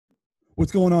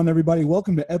What's going on, everybody?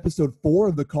 Welcome to episode 4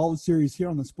 of the college series here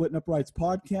on the Splitting Uprights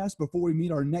podcast. Before we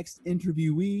meet our next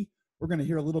interviewee, we're going to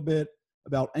hear a little bit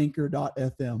about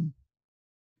Anchor.fm.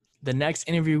 The next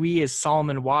interviewee is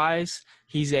Solomon Wise.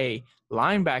 He's a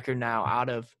linebacker now out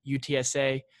of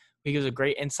UTSA. He gives a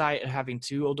great insight of having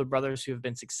two older brothers who have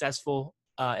been successful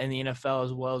in the NFL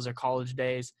as well as their college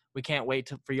days. We can't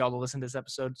wait for y'all to listen to this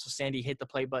episode. So, Sandy, hit the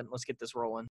play button. Let's get this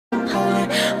rolling.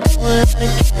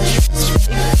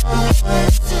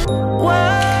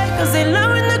 Why? Cause they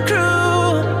loving the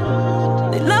crew.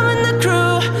 They loving the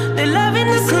crew. They loving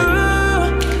the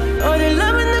crew. Oh, they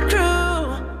loving the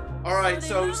crew. All right,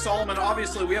 so Solomon,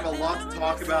 obviously we have a lot to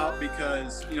talk about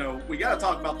because, we got to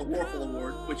talk about the Warfel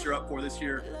Award, which you're up for this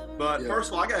year. But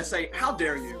First of all, I got to say, how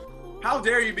dare you? How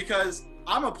dare you? Because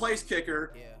I'm a place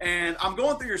kicker, and I'm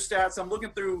going through your stats. I'm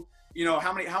looking through,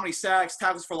 how many sacks,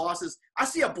 tackles for losses. I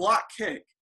see a block kick.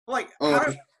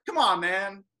 Come on,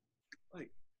 man.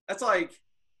 That's like.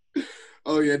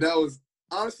 Oh yeah, that was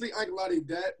honestly, I can lie to you,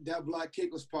 that block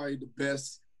kick was probably the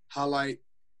best highlight.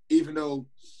 Even though,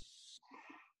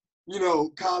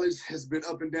 college has been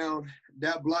up and down.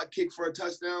 That block kick for a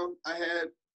touchdown I had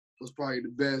was probably the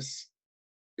best.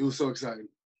 It was so exciting.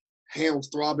 Hand was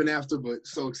throbbing after, but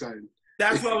so exciting.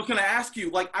 That's what I was going to ask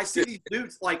you. I see these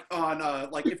dudes,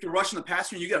 if you're rushing the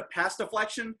passer and you get a pass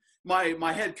deflection.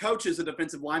 My head coach is a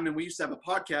defensive lineman. We used to have a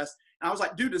podcast. And I was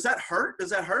like, dude, does that hurt? Does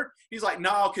that hurt? He's like,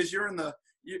 no, because you're in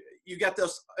you got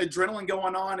this adrenaline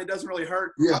going on. It doesn't really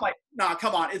hurt. Yeah. I'm like, nah,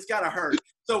 come on. It's got to hurt.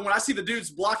 So when I see the dudes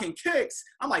blocking kicks,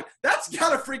 I'm like, that's got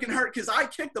to freaking hurt because I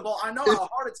kicked the ball. I know how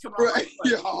hard it's coming off. Right.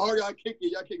 Yeah, how hard y'all kick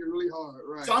it. Y'all kick it really hard.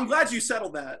 Right. So I'm glad you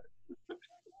settled that.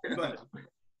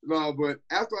 But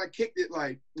after I kicked it,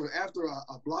 after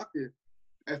I blocked it,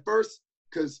 at first,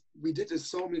 because we did this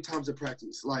so many times in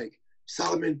practice,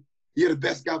 Solomon, you're the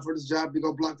best guy for this job. You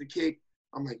go block the kick.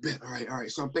 I'm like, bet, all right.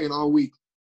 So I'm thinking all week,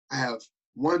 I have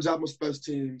one job on special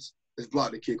teams is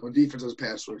block the kick. On defense, is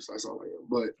pass rush. That's all I am.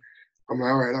 But I'm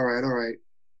like, all right.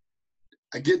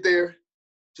 I get there,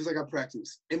 just like I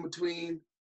practice. In between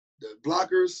the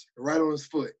blockers, right on his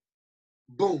foot.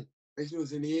 Boom. Next one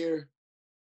was in the air.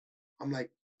 I'm like,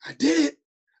 I did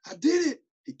it.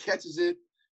 He catches it,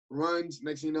 runs.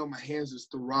 Next thing you know, my hands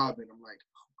just throbbing. I'm like,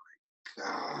 oh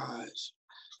my gosh.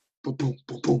 Boom, boom,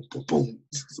 boom, boom, boom, boom.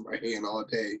 It's my hand all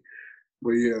day.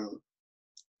 But yeah,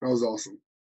 that was awesome.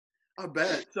 I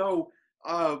bet. So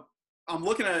I'm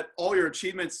looking at all your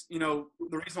achievements. The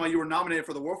reason why you were nominated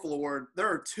for the Warfel Award, there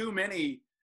are too many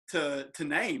to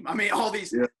name. I mean, all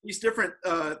these different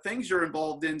things you're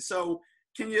involved in. So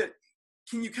can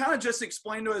you kind of just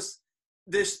explain to us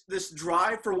this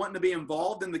drive for wanting to be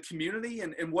involved in the community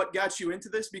and what got you into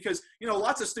this? Because,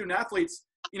 lots of student athletes,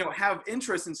 have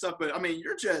interest in stuff, but I mean,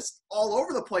 you're just all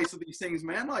over the place with these things,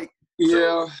 man.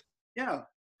 Yeah.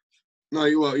 No,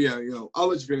 I'll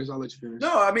let you finish.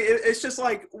 No, I mean, it's just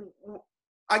I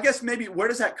guess maybe where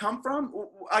does that come from?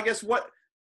 I guess what?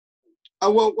 I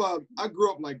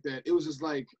grew up like that. It was just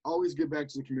always get back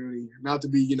to the community, not to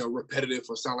be, repetitive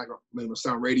or sound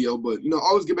sound radio, but,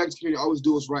 always get back to the community, always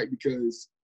do what's right, because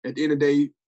at the end of the day,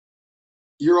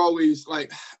 you're always I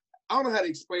don't know how to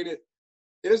explain it.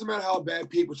 It doesn't matter how bad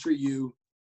people treat you.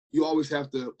 You always have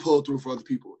to pull through for other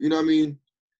people. You know what I mean?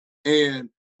 And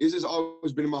it's just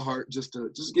always been in my heart just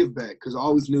to give back, because I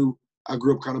always knew I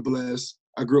grew up kind of blessed.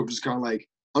 I grew up just kind of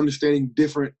understanding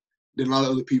different than a lot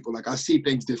of other people. I see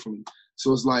things differently.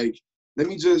 So it's let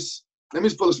me just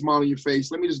put a smile on your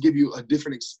face. Let me just give you a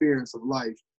different experience of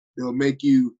life that will make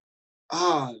you,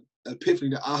 epiphany,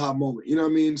 the aha moment. You know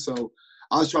what I mean? So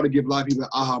I was trying to give a lot of people an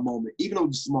aha moment, even though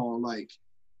it's small,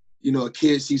 a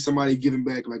kid sees somebody giving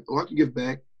back, oh, I can give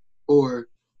back. Or,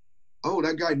 oh,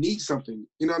 that guy needs something.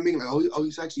 You know what I mean? Oh,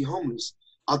 he's actually homeless.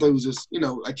 I thought it was just,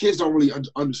 kids don't really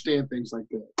understand things like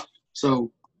that.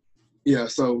 So, yeah,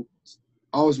 so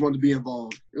I always wanted to be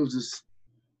involved. It was just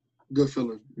a good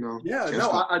feeling, Yeah,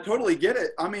 no, I totally get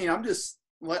it. I mean, I'm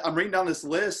reading down this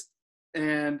list,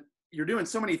 and you're doing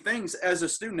so many things as a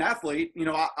student athlete.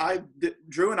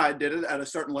 Drew and I did it at a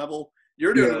certain level.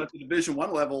 You're doing it at the Division I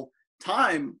level.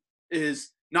 Time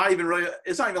is not even really,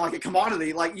 it's not even like a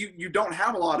commodity. You don't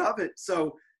have a lot of it.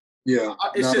 So yeah,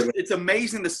 it's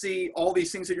amazing to see all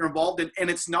these things that you're involved in. And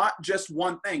it's not just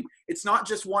one thing. It's not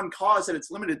just one cause that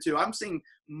it's limited to. I'm seeing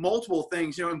multiple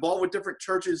things, involved with different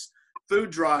churches, food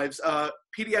drives,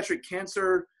 pediatric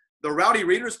cancer, the Rowdy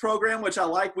Readers program, which I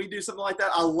like. We do something like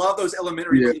that. I love those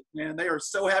elementary kids, man. They are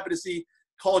so happy to see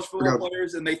college football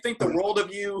players, and they think the world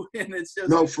of you. And it's just.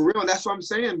 No, for real. That's what I'm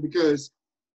saying, because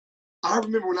I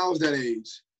remember when I was that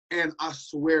age, and I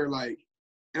swear,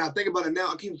 and I think about it now,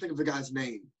 I can't even think of the guy's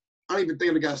name. I don't even think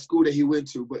of the guy's school that he went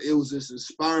to, but it was just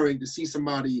inspiring to see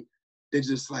somebody that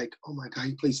just like, oh my God,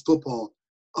 he plays football.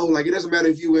 Oh, like it doesn't matter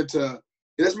if you it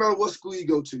doesn't matter what school you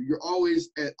go to. You're always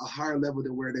at a higher level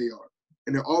than where they are.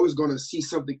 And they're always going to see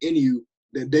something in you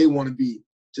that they want to be.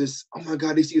 Just, oh my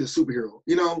God, they see the superhero.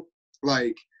 You know,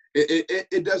 like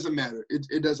it doesn't matter.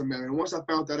 It doesn't matter. And once I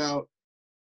found that out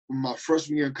my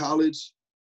freshman year in college,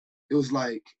 it was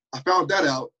like, I found that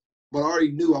out, but I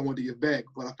already knew I wanted to give back.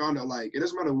 But I found out, like, it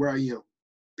doesn't matter where I am.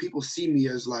 People see me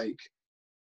as, like,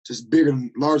 just bigger,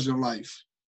 larger than life.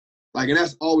 Like, and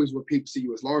that's always what people see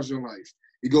you as, larger than life.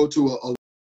 You go to a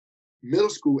middle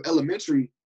school, elementary,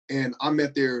 and I'm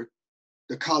at the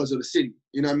college of the city.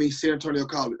 You know what I mean? San Antonio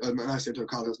College. Not San Antonio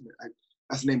College.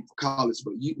 That's the name of college,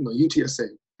 but, UTSA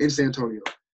in San Antonio.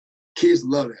 Kids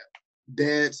love that.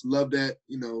 Dads love that.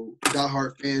 You know,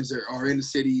 diehard fans that are in the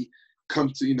city.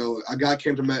 Come to, a guy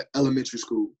came to my elementary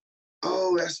school.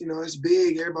 Oh, that's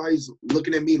big. Everybody's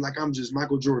looking at me like I'm just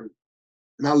Michael Jordan.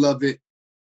 And I love it.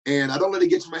 And I don't let it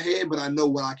get to my head, but I know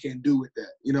what I can do with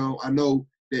that. You know, I know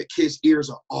that kids' ears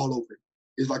are all over it.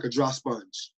 It's like a dry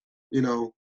sponge,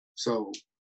 So,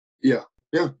 yeah.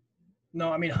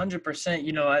 No, I mean,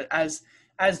 100%,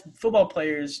 as football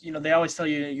players, they always tell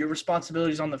you your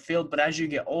responsibilities on the field, but as you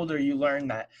get older, you learn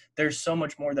that there's so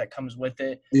much more that comes with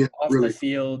it off the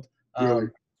field. Really.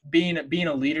 Being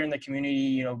a leader in the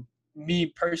community, me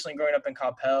personally growing up in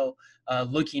Coppell,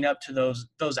 looking up to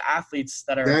those athletes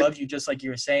that are above you, just like you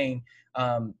were saying,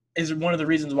 is one of the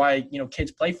reasons why,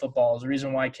 kids play football, is the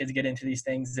reason why kids get into these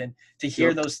things. And to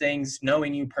hear those things,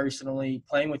 knowing you personally,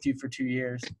 playing with you for 2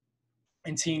 years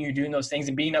and seeing you doing those things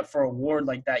and being up for an award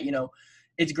like that,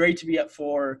 it's great to be up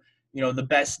for, the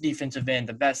best defensive end,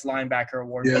 the best linebacker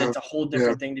award, but it's a whole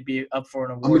different thing to be up for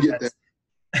an award.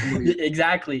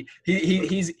 Exactly.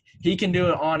 He can do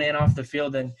it on and off the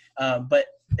field, and but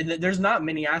there's not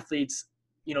many athletes,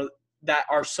 that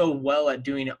are so well at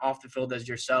doing it off the field as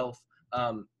yourself.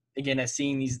 Again, as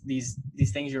seeing these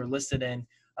things you're listed in,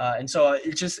 and so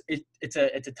it's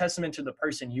a testament to the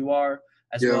person you are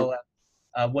as well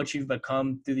as what you've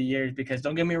become through the years. Because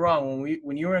don't get me wrong,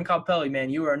 when you were in Coppell, man,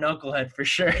 you were a knucklehead for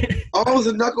sure. I was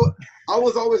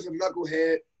always a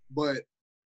knucklehead, but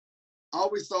I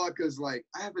always saw it because, like,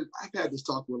 I've had this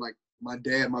talk with, like, my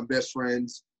dad, my best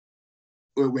friends,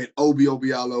 with Obi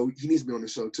Obialo. He needs to be on the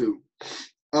show, too.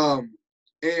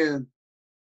 And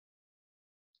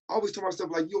I always tell myself,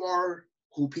 like, you are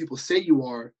who people say you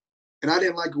are. And I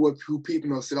didn't like who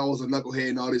people said I was a knucklehead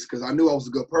and all this, because I knew I was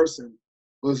a good person.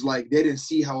 It was like they didn't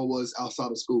see how I was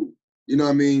outside of school. You know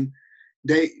what I mean?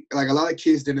 Like, a lot of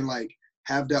kids didn't, like,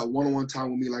 have that one-on-one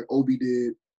time with me like Obi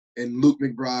did and Luke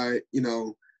McBride,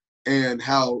 and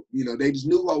how, they just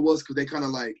knew who I was because they kind of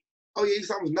like, oh, yeah, he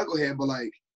sounds knucklehead, but,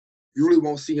 like, you really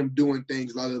won't see him doing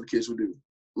things a lot of other kids would do.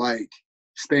 Like,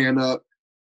 staying up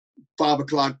 5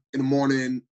 o'clock in the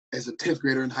morning as a 10th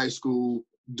grader in high school,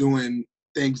 doing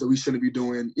things that we shouldn't be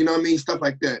doing. You know what I mean? Stuff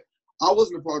like that. I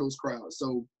wasn't a part of those crowds.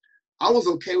 So I was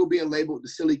okay with being labeled the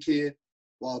silly kid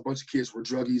while a bunch of kids were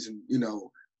druggies and,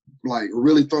 like,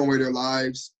 really throwing away their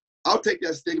lives. I'll take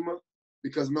that stigma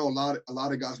because I know a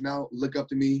lot of guys now look up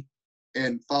to me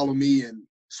and follow me and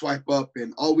swipe up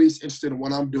and always interested in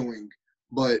what I'm doing.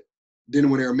 But then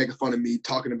when they were making fun of me,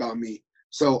 talking about me.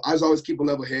 So I just always keep a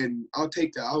level head, and I'll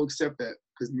take that. I'll accept that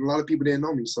because a lot of people didn't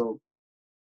know me. So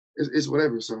it's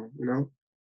whatever. So,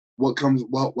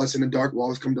 what's in the dark will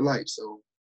always come to light. So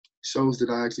shows that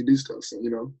I actually do stuff.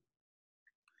 So,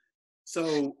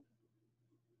 So,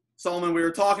 Solomon, we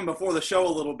were talking before the show a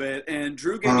little bit, and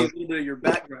Drew gave me a little bit of your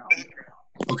background.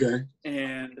 Okay.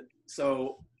 And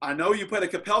so I know you played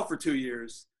at Coppell for 2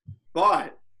 years,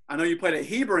 but I know you played at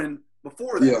Hebron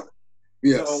before that. Yeah.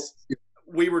 Yes. So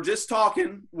we were just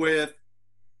talking with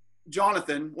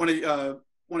Jonathan, one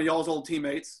of y'all's old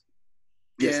teammates.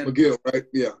 Yes, McGill, right?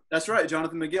 Yeah. That's right,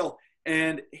 Jonathan McGill.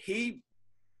 And he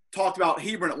talked about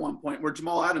Hebron at one point, where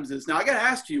Jamal Adams is. Now, I got to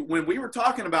ask you, when we were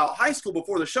talking about high school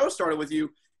before the show started with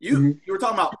you, you were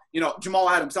talking about, Jamal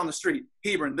Adams down the street,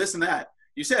 Hebron, this and that.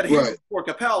 You said Hebron before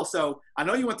Coppell. So I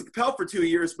know you went to Coppell for 2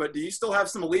 years, but do you still have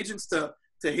some allegiance to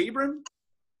Hebron?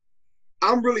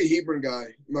 I'm really a Hebron guy.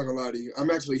 I'm not going to lie to you. I'm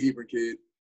actually a Hebron kid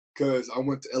because I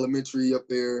went to elementary up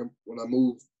there. When I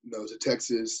moved to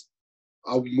Texas,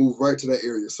 I moved right to that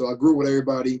area. So I grew up with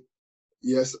everybody.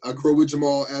 Yes, I grew up with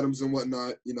Jamal Adams and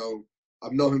whatnot.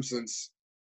 I've known him since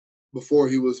before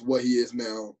he was what he is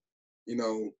now.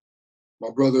 My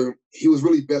brother, he was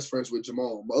really best friends with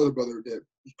Jamal. My other brother that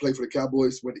played for the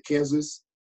Cowboys, went to Kansas,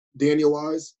 Daniel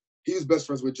Wise, he was best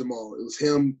friends with Jamal. It was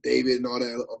him, David, and all that,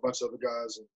 a bunch of other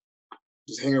guys. And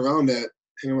just hang around a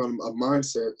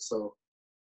mindset. So,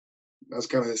 That's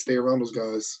kind of stay around those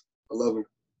guys. I love them.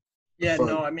 Yeah, Fun.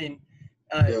 no, I mean,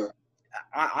 Yeah.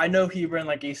 I know Hebron,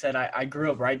 like you said. I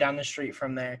grew up right down the street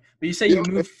from there. But you say Yeah.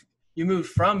 you moved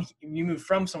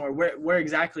from somewhere. Where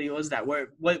exactly was that? What?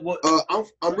 I'm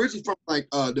originally from like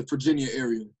the Virginia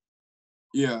area.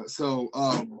 Yeah, so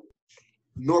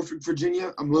Norfolk,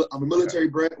 Virginia. I'm a military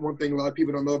brat. One thing a lot of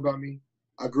people don't know about me,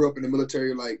 I grew up in the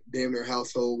military, like damn near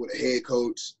household with a head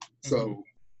coach. So,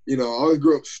 I always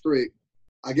grew up strict.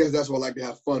 I guess that's why I like to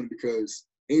have fun, because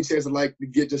any chance I like to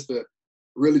get just to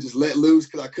really just let loose,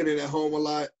 because I couldn't at home a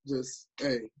lot. Just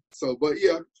hey. So, but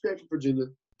yeah, I'm from Virginia.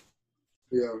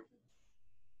 Yeah.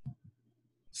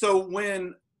 So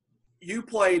when you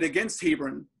played against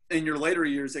Hebron in your later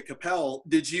years at Capel,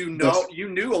 did you know you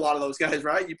knew a lot of those guys,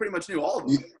 right? You pretty much knew all of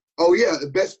them. Oh yeah, the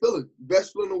best feeling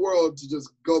in the world to just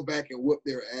go back and whoop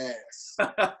their ass.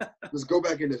 Just go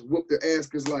back and just whoop their ass,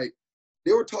 because like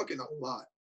they were talking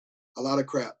a lot of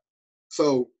crap.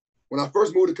 So when I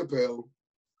first moved to Capel,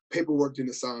 paperwork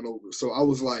didn't sign over. So I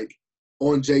was like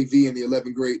on JV in the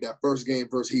 11th grade, that first game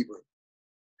versus Hebron.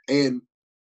 And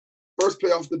first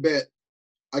play off the bat,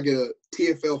 I get a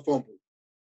TFL fumble.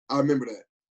 I remember that.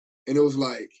 And it was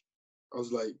like, I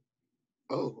was like,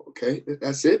 oh, okay,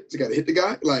 that's it? You got to hit the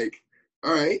guy? Like,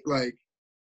 all right, like,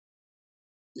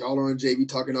 y'all are on JV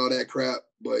talking all that crap,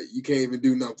 but you can't even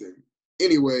do nothing.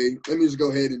 Anyway, let me just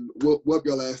go ahead and whoop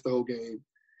y'all ass the whole game.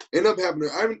 I ended up having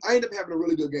a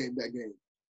really good game that game.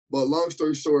 But long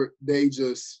story short, they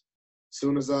just, as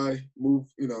soon as I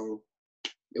moved,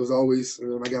 it was always,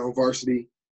 when I got on varsity,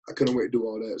 I couldn't wait to do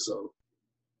all that, so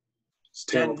it's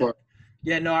tearing apart.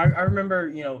 Yeah, no, I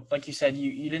remember, like you said,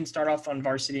 you didn't start off on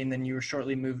varsity, and then you were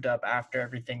shortly moved up after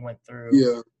everything went through.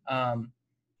 Yeah.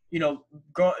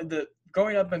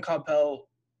 Growing up in Capel,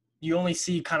 you only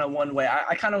see kind of one way.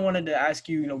 I kind of wanted to ask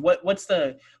you, what's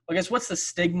the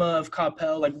stigma of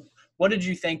Capel? Like, what did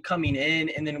you think coming in,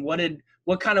 and then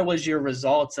what kind of was your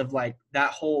results of like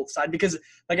that whole side? Because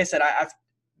like I said, I've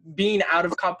being out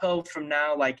of Capel from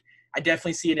now, like I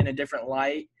definitely see it in a different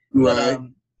light. Right. But,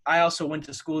 I also went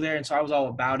to school there, and so I was all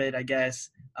about it, I guess.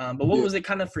 But what was it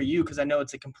kind of for you? Because I know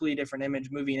it's a completely different image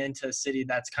moving into a city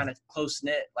that's kind of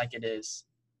close-knit like it is.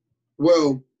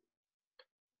 Well,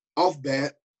 off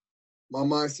bat, my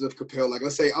mindset of Capel, like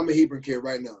let's say I'm a Hebron kid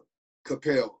right now.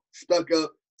 Capel, stuck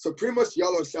up. So pretty much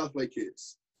y'all are South Lake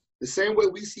kids. The same way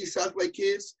we see South Lake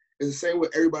kids is the same way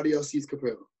everybody else sees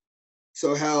Capel.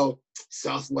 So how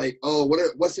South Lake, oh,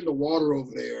 what's in the water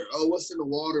over there? Oh, what's in the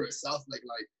water at South Lake?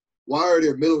 Like, why are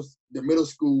their middle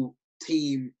school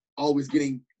team always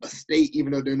getting a state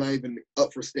even though they're not even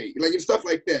up for state? Like, and stuff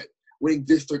like that. Winning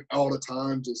district all the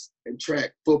time, just in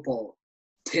track, football,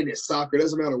 tennis, soccer,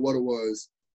 doesn't matter what it was.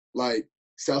 Like,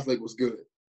 South Lake was good.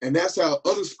 And that's how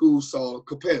other schools saw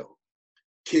Capel.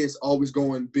 Kids always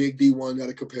going big D1 out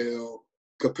of Capel.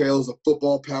 Capel's a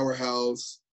football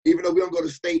powerhouse. Even though we don't go to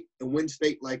state and win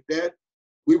state like that,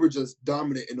 we were just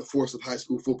dominant in the force of high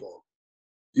school football.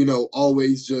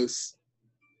 Always just,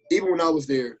 even when I was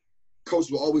there, coach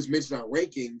will always mention our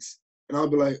rankings, and I'll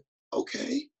be like,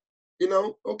 okay,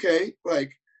 okay.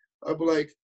 Like, I'll be like,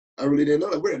 I really didn't know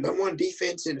that. We're the number one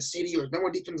defense in the city, or number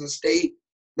one defense in the state,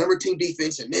 number 2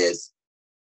 defense in this.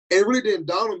 And it really didn't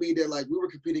dawn on me that, like, we were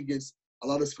competing against a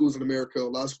lot of schools in America, a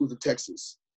lot of schools in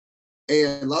Texas.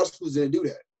 And a lot of schools didn't do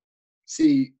that.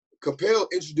 See, Capel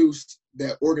introduced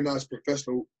that organized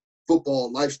professional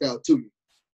football lifestyle to me.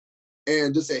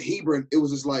 And just at Hebron, it was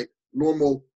just like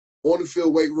normal on the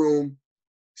field weight room,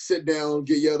 sit down,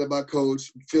 get yelled at by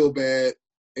coach, feel bad,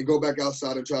 and go back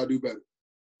outside and try to do better.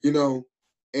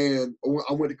 And when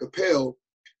I went to Capel,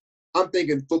 I'm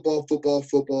thinking football.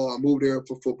 I moved there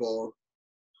for football.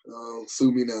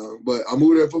 Sue me now. But I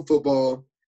moved there for football,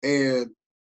 and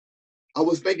I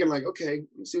was thinking like, okay,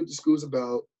 let's see what the school's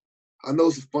about. I know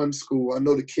it's a fun school. I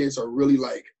know the kids are really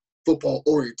like football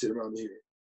oriented around here.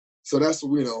 So that's, my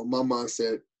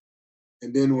mindset.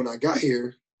 And then when I got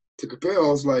here to Capel, I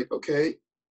was like, okay.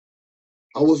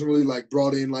 I wasn't really like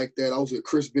brought in like that. I was with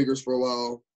Chris Biggers for a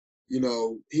while.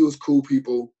 He was cool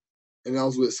people. And I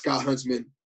was with Scott Huntsman,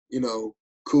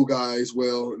 cool guy as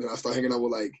well. And then I started hanging out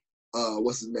with like,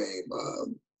 what's his name?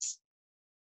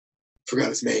 Forgot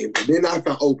his name. And then I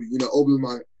found Obi. Obi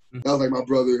was that was like my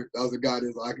brother. That was a guy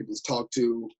that I could just talk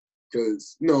to,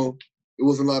 because, there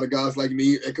wasn't a lot of guys like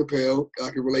me at Capel I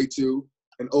could relate to.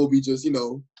 And Obi just,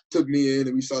 took me in,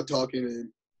 and we started talking, and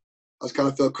I just kind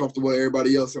of felt comfortable with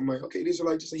everybody else. I'm like, okay, these are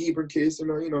like just a Hebron kids,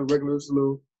 regular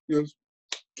little,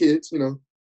 kids,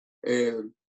 And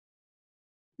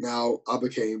now I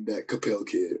became that Capel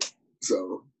kid.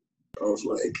 So I was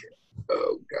like,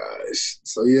 oh gosh.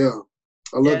 So yeah,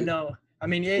 I love it. No, I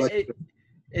mean,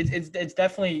 It's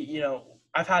definitely,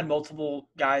 I've had multiple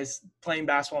guys playing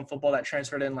basketball and football that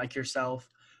transferred in like yourself.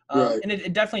 Right. And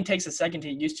it definitely takes a second to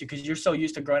get used to because you're so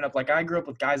used to growing up. Like I grew up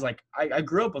with guys like I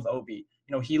grew up with Obi.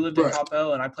 He lived in Right.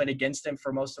 Coppell and I played against him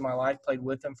for most of my life, played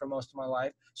with him for most of my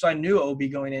life. So I knew Obi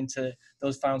going into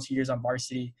those final 2 years on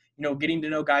varsity. Getting to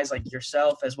know guys like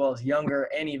yourself as well as younger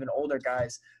and even older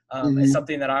guys is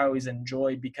something that I always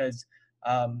enjoyed because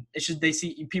it's just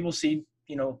people see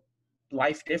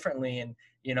life differently and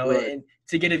Right. and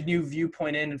to get a new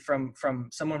viewpoint in from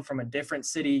someone from a different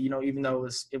city, even though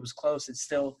it was close, it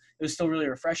was still really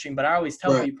refreshing. But I always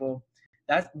tell Right. people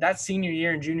that senior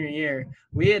year and junior year,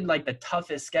 we had like the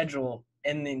toughest schedule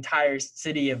in the entire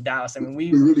city of Dallas. I mean,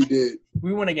 We really did.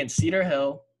 we went against Cedar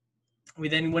Hill. We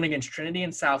then went against Trinity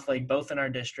and Southlake, both in our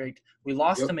district. We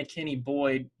lost Yep. to McKinney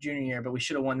Boyd junior year, but we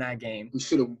should have won that game. We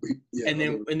should have. Yeah. And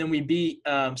then we beat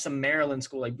some Maryland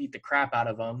school, like beat the crap out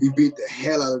of them. we beat the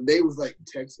hell out of them. They was like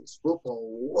Texas football.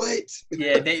 What?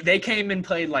 Yeah, they came and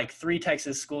played like 3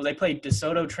 Texas schools. They played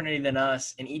DeSoto, Trinity, then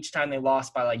us, and each time they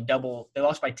lost by like double. They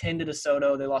lost by 10 to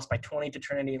DeSoto, they lost by 20 to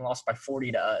Trinity, and lost by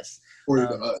 40 to us. 40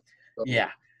 to us. Yeah,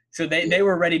 so they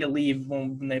were ready to leave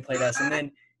when they played us, and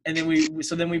then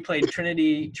we played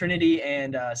Trinity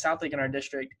and Southlake in our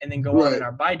district, and then go on Right. in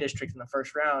our bye district in the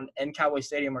first round and Cowboy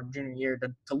Stadium our junior year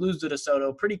to lose to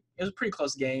DeSoto. It was a pretty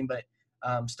close game, but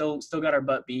still got our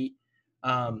butt beat.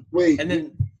 Wait. And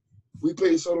then we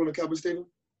played Soto in the Cowboy Stadium.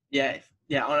 yeah,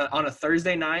 on a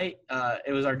Thursday night.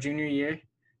 It was our junior year.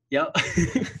 Yep,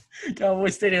 Cowboy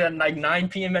Stadium at like 9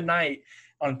 p.m. at night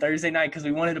on Thursday night because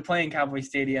we wanted to play in Cowboy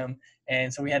Stadium.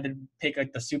 And so we had to pick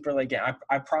like the super late game.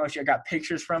 I promise you, I got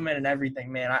pictures from it and everything,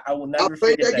 man. I will never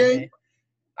played forget that that game? game.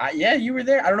 Yeah, you were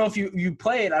there. I don't know if you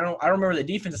played. I don't remember the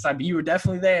defensive side, but you were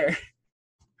definitely there.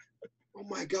 Oh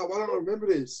my God! Why don't I remember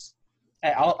this?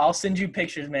 Hey, I'll send you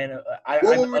pictures, man. What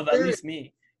were we Of at wearing? least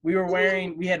me. We were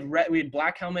wearing. We had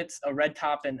black helmets, a red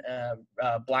top, and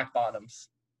black bottoms.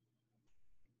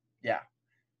 Yeah.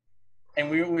 And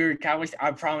we were Cowboys.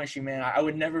 I promise you, man, I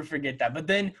would never forget that. But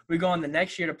then we go on the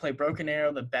next year to play Broken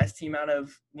Arrow, the best team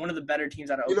one of the better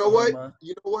teams out of You know Oklahoma. what?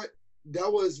 You know what?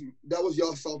 That was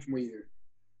y'all sophomore year.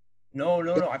 No.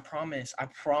 I promise.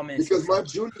 Because my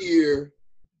junior year,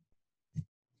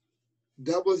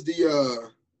 that was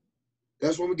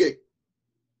that's when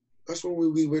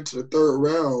we went to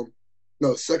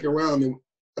the second round, and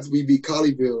that's when we beat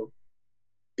Colleyville.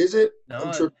 Is it?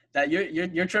 No, that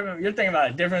you're tripping. You're thinking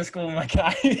about a different school, my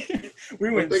guy. We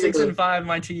went thinking 6-5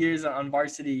 my 2 years on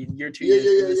varsity. Your 2 Yeah,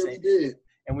 years. we did.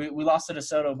 And we lost to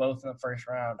DeSoto both in the first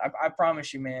round. I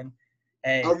promise you, man.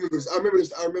 Hey, I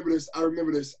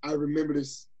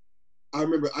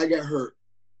remember I got hurt,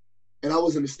 and I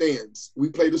was in the stands. We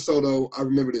played DeSoto. I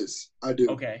remember this. I do.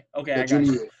 okay, I That got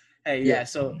junior you. year. Hey, yeah.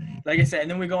 So, like I said,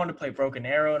 and then we go on to play Broken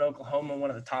Arrow in Oklahoma, one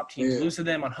of the top teams. Yeah. Lose to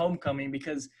them on homecoming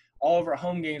because all of our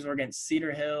home games were against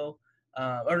Cedar Hill.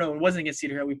 Or no, it wasn't against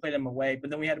Cedar Hill. We played them away. But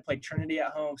then we had to play Trinity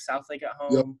at home, Southlake at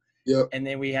home. Yep. And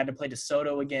then we had to play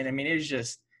DeSoto again. I mean, it was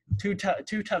just two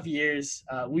tough years.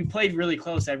 We played really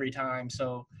close every time.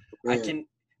 So Man,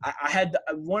 I had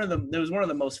one of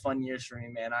the most fun years for me,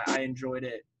 man. I enjoyed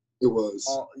it. it was.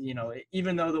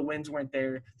 Even though the wins weren't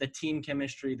there, the team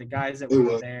chemistry, the guys that It were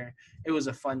was. there, it was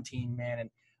a fun team, man.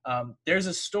 And there's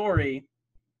a story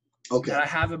Okay. that I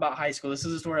have about high school. This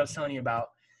is the story I was telling you about.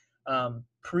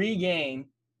 Pre-game,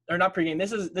 or not pre-game.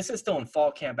 This is still in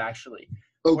fall camp actually.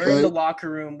 We're in Okay. the locker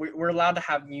room. We're allowed to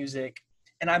have music,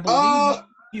 and I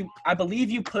believe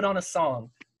you put on a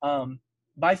song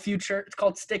by Future. It's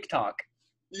called Stick Talk.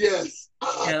 Yes.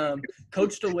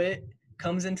 Coach DeWitt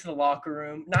comes into the locker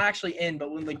room, not actually in,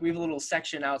 but when we have a little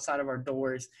section outside of our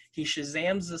doors. He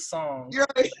Shazams the song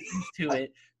Right. to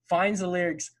it, finds the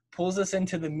lyrics, pulls us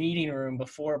into the meeting room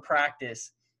before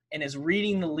practice, and is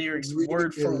reading the lyrics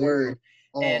word for word.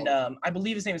 Oh, And I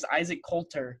believe his name is Isaac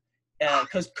Coulter.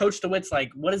 Because Coach DeWitt's like,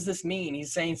 what does this mean?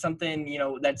 He's saying something,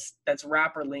 that's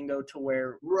rapper lingo to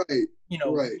where, right. he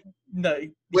Whatever.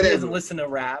 doesn't listen to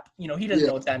rap. He doesn't Yeah.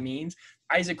 know what that means.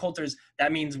 Isaac Coulter's,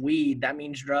 that means weed, that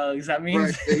means drugs, that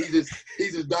means Right. And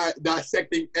he's just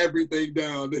dissecting everything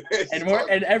down.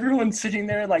 and everyone's sitting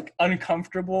there like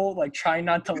uncomfortable, like trying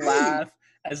not to laugh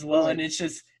as well. Right. And it's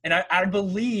just, and I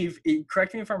believe,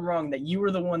 correct me if I'm wrong, that you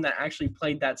were the one that actually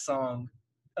played that song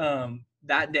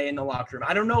that day in the locker room.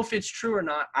 I don't know if it's true or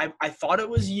not. I thought it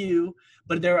was you,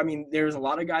 but there's a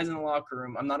lot of guys in the locker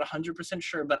room. I'm not 100%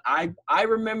 sure, but I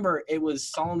remember it was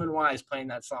Solomon Wise playing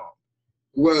that song.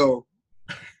 Well,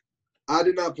 I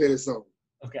did not play the song.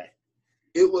 Okay.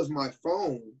 It was my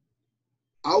phone.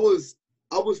 I was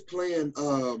playing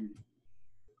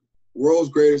World's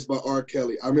Greatest by R.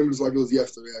 Kelly. I remember this like it was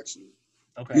yesterday, actually.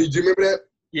 Okay. Do you remember that?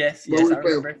 Yes, Where we I were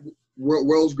playing remember.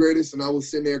 World's Greatest, and I was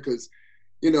sitting there because,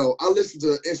 I listen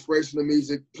to inspirational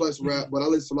music plus rap, but I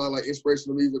listen to a lot of like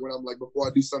inspirational music when I'm like before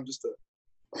I do something just to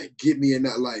like get me in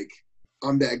that like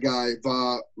I'm that guy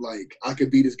vibe, like I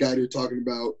could be this guy they're talking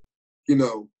about,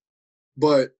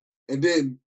 But and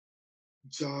then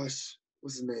Josh,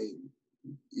 what's his name?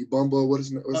 Ibumba, what's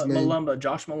his name? Malumba,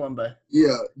 Josh Malumba.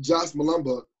 Yeah, Josh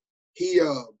Malumba. He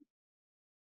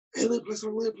hey, let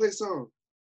me play a song.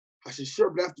 I said, sure,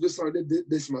 but after this song,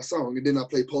 this is my song. And then I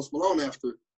played Post Malone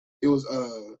after. It was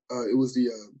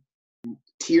the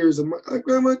Tears of My, I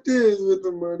got my tears with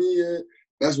the money, yeah.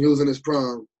 That's when he was in his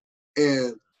prime.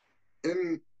 And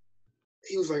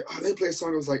he was like, they play a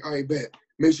song. I was like, all right, bet.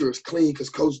 Make sure it's clean because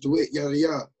Coach DeWitt, yada,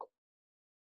 yada.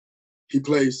 He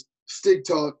plays Stick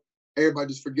Talk. Everybody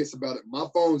just forgets about it. My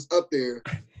phone's up there,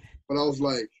 but I was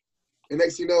like, and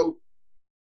next thing you know,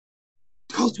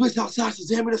 Coach DeWitt's outside, she's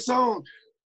jamming the song.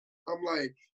 I'm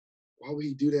like, why would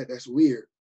he do that? That's weird.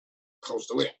 Coach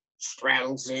DeWitt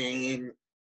straddles in.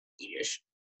 Yes.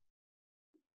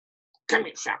 Come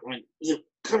here, Shotgun. You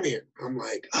come here. I'm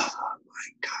like, oh my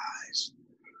gosh.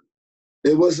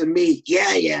 It wasn't me.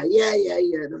 Yeah.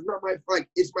 That's not my phone.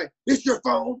 It's your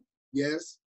phone.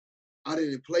 Yes. I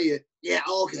didn't play it. Yeah,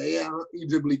 okay, yeah. You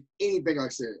didn't believe anything I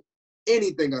said.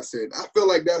 I feel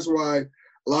like that's why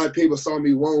a lot of people saw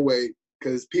me one way,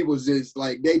 because people just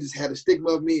like, they just had a stigma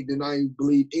of me, then I didn't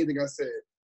believe anything I said.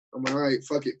 I'm like, all right,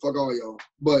 fuck it, fuck all y'all.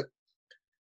 But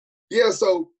yeah,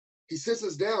 so he sits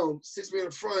us down, sits me in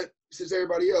the front, sits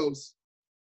everybody else,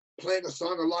 playing a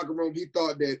song in the locker room. He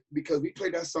thought that because we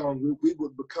played that song, we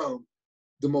would become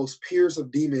the most peers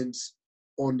of demons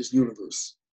on this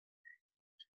universe.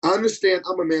 I understand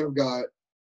I'm a man of God,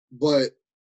 but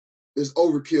there's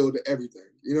overkill to everything.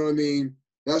 You know what I mean?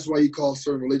 That's why you call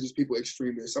certain religious people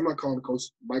extremists. I'm not calling Coach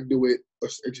Mike DeWitt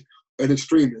an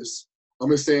extremist. I'm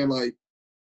just saying, like,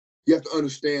 you have to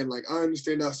understand, like, I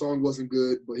understand that song wasn't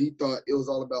good, but he thought it was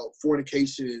all about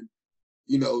fornication,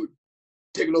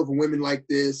 taking over women like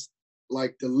this.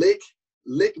 Like, the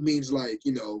lick means, like,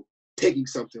 taking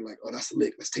something, like, oh, that's a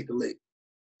lick, let's take the lick.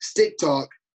 Stick talk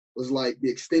was like the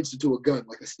extension to a gun,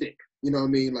 like a stick. You know what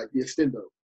I mean? Like the extendo.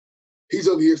 He's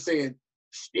over here saying,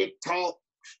 stick talk,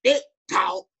 lick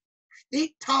talk.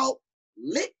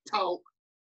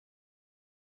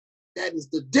 That is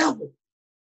the devil.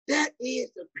 That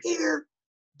is the pure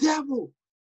devil.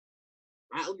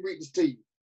 All right, let me read this to you.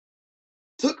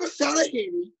 Took a shot of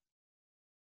Henny.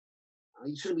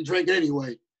 You shouldn't be drinking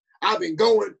anyway. I've been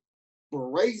going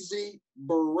brazy.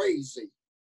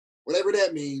 Whatever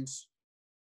that means.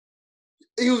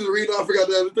 He was reading, I forgot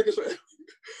that.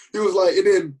 He was like, and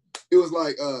then it was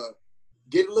like,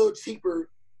 get a little cheaper.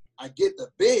 I get the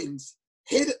bins.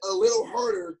 Hit it a little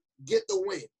harder. Get the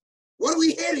win. What are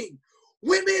we hitting?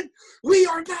 Women,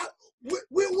 we're not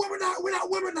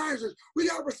womenizers. We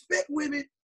gotta respect women.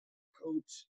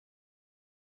 Coach,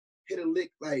 hit a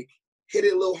lick, like hit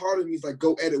it a little harder means like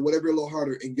go at it, whatever a little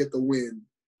harder and get the win.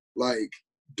 Like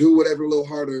do whatever a little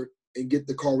harder and get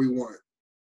the car we want.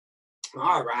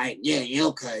 All right, yeah,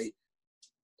 okay.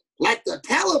 Like the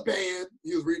Taliban,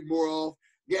 he was reading more off,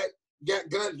 got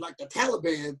guns like the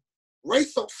Taliban,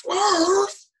 racial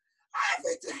slurs. I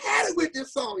think had it with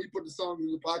this song. He put the song in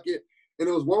his pocket, and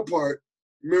it was one part.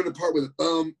 Remember the part with the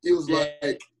thumb? It was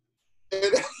like,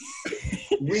 and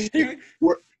we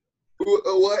were,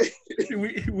 what?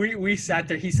 we sat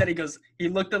there. He said, he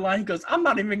looked at the line. He goes, I'm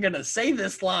not even going to say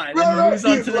this line. And he moves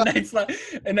on to the next line.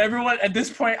 And everyone, at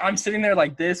this point, I'm sitting there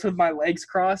like this with my legs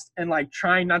crossed and like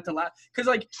trying not to laugh. Because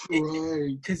like,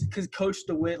 because Coach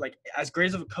DeWitt, like as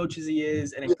great of a coach as he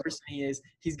is and a person he is,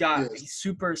 he's got a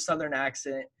super Southern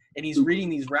accent and he's reading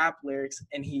these rap lyrics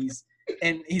and he's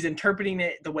interpreting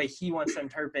it the way he wants to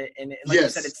interpret. And like you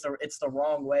said, it's the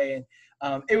wrong way. And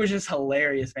it was just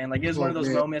hilarious, man. Like it was one of those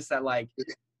moments that like,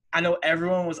 I know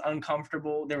everyone was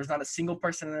uncomfortable. There was not a single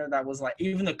person in there that was like,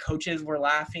 even the coaches were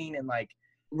laughing and like,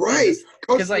 right.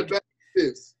 Because like,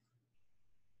 this.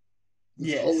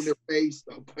 Yes. Holding their face,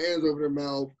 hands over their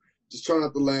mouth, just trying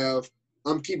not to laugh.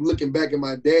 I'm keep looking back at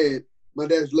my dad. My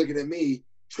dad's looking at me,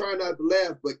 trying not to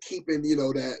laugh, but keeping,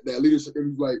 that leadership.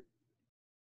 And he's like,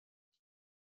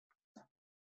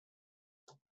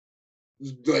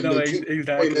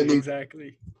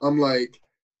 exactly. I'm like,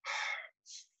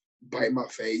 biting my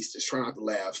face, just trying not to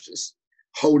laugh, just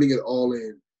holding it all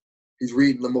in. He's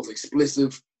reading the most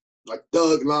explicit, like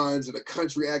thug lines in a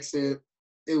country accent.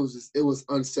 It was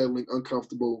unsettling,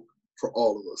 uncomfortable for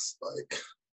all of us. Like,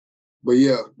 but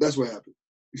yeah, that's what happened.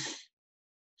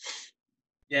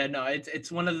 Yeah, no,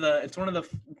 it's one of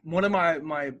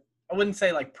my I wouldn't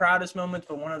say like proudest moments,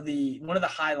 but one of the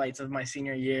highlights of my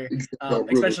senior year,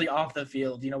 Really. especially off the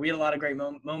field. You know, we had a lot of great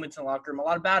moments in the locker room, a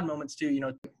lot of bad moments too. You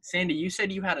know, Sandy, you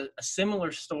said you had a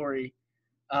similar story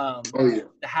Oh yeah.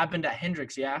 that happened at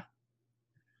Hendrix, yeah?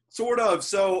 Sort of.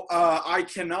 So I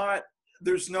cannot.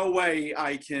 There's no way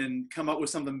I can come up with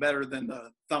something better than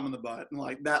the thumb in the butt and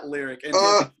like that lyric. And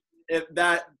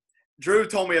that Drew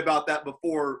told me about that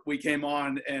before we came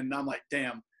on, and I'm like,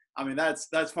 damn. I mean, that's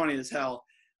funny as hell.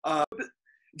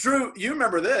 Drew, you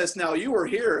remember this. Now, you were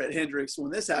here at Hendrix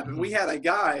when this happened. We had a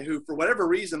guy who, for whatever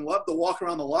reason, loved to walk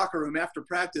around the locker room after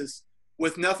practice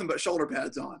with nothing but shoulder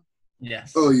pads on.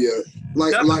 Yes. Oh yeah,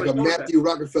 like Nothing a but Matthew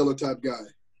Rockefeller type guy.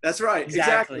 That's right.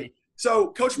 Exactly.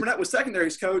 So Coach Burnett was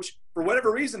secondaries coach. For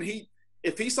whatever reason,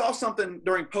 if he saw something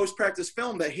during post-practice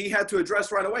film that he had to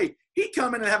address right away, he'd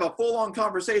come in and have a full-on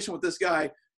conversation with this guy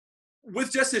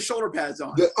with just his shoulder pads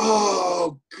on.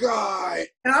 Oh, God.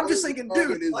 And I'm just thinking,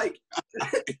 dude, like,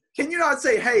 can you not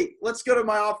say, hey, let's go to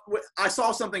my office. I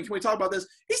saw something. Can we talk about this?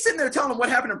 He's sitting there telling him what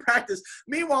happened in practice.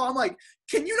 Meanwhile, I'm like,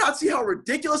 can you not see how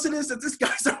ridiculous it is that this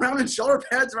guy's around in shoulder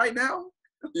pads right now?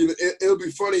 You know, it'll be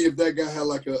funny if that guy had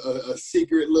like a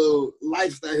secret little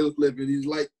lifestyle he was living. He's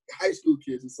like high school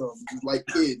kids or something. He's like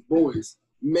kids, boys,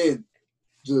 men.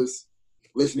 Just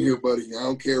listen here, buddy. I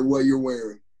don't care what you're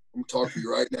wearing. I'm talking to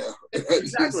you right now.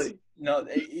 Exactly. No,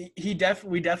 we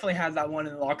definitely had that one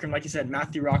in the locker room. Like you said,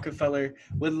 Matthew Rockefeller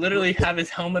would literally have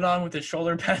his helmet on with his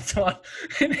shoulder pads on,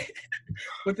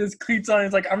 with his cleats on.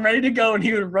 He's like, I'm ready to go, and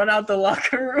he would run out the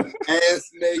locker room. Ass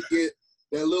naked.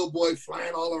 That little boy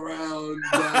flying all around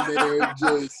down there.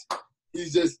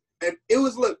 And it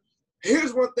was, look,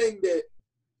 here's one thing that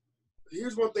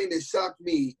shocked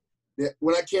me that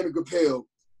when I came to Capel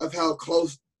of how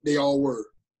close they all were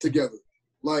together.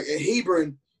 Like at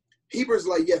Hebron, Hebron's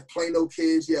like you have Plano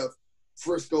kids, you have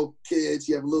Frisco kids,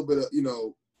 you have a little bit of, you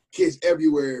know, kids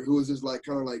everywhere who is just like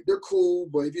kind of like they're cool,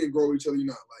 but if you didn't grow with each other, you're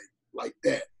not like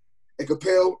that. At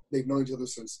Capel, they've known each other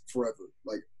since forever.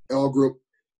 Like they all grew up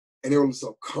and they were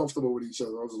so comfortable with each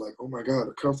other. I was like, oh my God,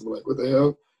 they're comfortable. Like, what the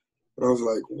hell? And I was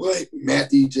like, what?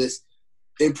 Matthew just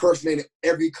impersonating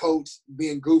every coach,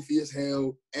 being goofy as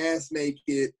hell, ass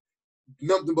naked,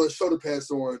 nothing but shoulder pads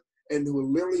on, and who would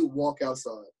literally walk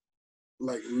outside.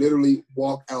 Like, literally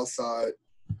walk outside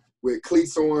with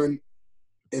cleats on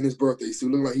and his birthday suit.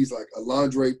 Looking like he's like a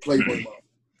lingerie Playboy model.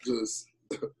 Just.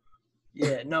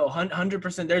 Yeah, no,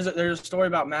 100%. There's a story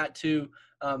about Matt, too,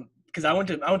 because I went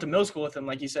to middle school with him.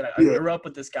 Like you said, I grew up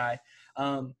with this guy.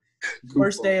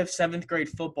 First day of 7th grade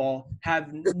football,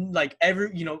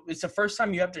 it's the first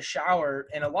time you have to shower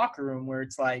in a locker room where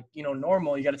it's like, you know,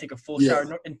 normal, you got to take a full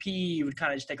shower. In PE, you would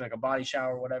kind of just take like a body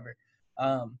shower or whatever.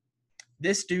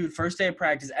 This dude, first day of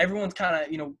practice, everyone's kind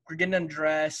of, you know, we're getting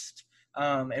undressed,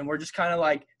 and we're just kind of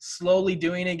like slowly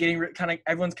doing it,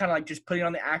 everyone's kind of like just putting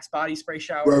on the Axe body spray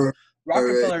shower.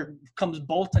 Rockefeller comes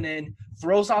bolting in,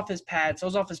 throws off his pads,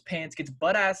 throws off his pants, gets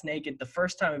butt-ass naked the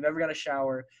first time we've ever got a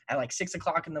shower at like 6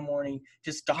 o'clock in the morning,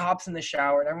 just hops in the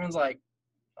shower, and everyone's like,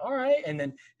 all right. And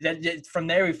then from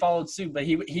there we followed suit, but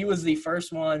he was the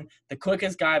first one, the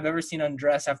quickest guy I've ever seen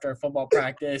undress after a football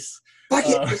practice.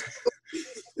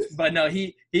 But no,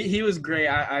 he was great.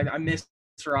 I miss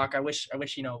Rock. I wish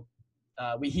you know,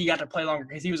 he got to play longer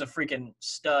because he was a freaking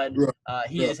stud.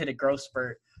 He just hit a growth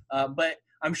spurt. But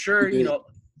I'm sure, you know,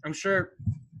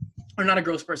 or not a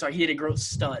growth spurt, sorry, he had a growth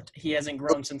stunt. He hasn't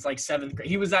grown since like 7th grade.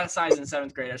 He was that size in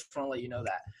 7th grade. I just want to let you know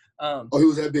that. He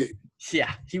was that big.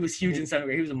 Yeah, he was huge in 7th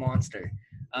grade. He was a monster.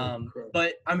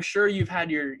 But I'm sure you've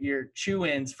had your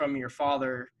chew-ins from your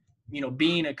father, you know,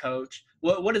 being a coach.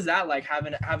 What is that like,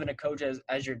 having a coach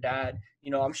as your dad? You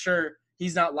know, I'm sure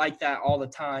he's not like that all the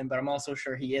time, but I'm also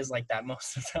sure he is like that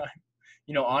most of the time.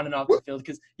 You know, on and off the field,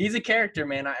 because he's a character,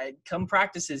 man. Come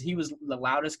practices, he was the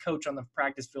loudest coach on the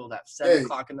practice field at 7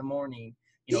 o'clock in the morning.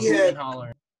 You know, hooting and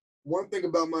hollering. One thing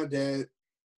about my dad,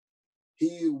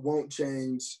 he won't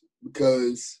change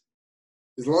because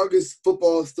as long as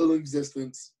football is still in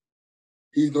existence,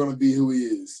 he's gonna be who he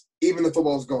is. Even if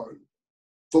football's gone,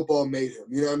 football made him.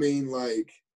 You know what I mean?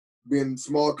 Like being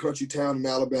small country town in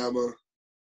Alabama,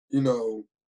 you know,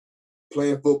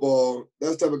 playing football.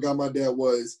 That's the type of guy my dad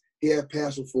was. He had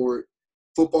passion for it.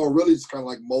 Football really just kind of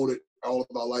like molded all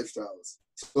of our lifestyles.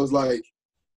 So it's like,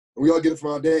 we all get it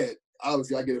from our dad.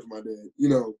 Obviously, I get it from my dad, you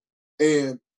know.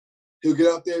 And he'll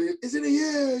get out there, isn't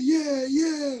it?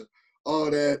 Yeah.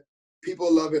 All that.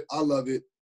 People love it. I love it.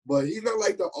 But he's not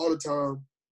like that all the time.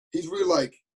 He's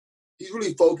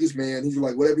really focused, man. He's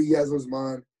like, whatever he has on his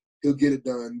mind, he'll get it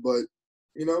done. But,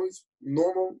 you know, he's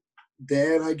normal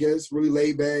dad, I guess, really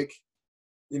laid back.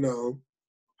 You know,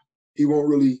 he's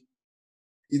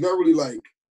not really like,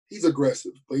 he's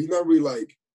aggressive, but he's not really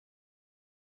like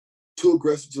too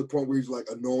aggressive to the point where he's like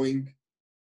annoying.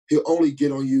 He'll only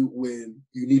get on you when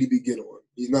you need to be get on.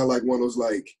 He's not like one of those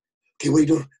like, okay, what are you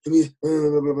doing? Let me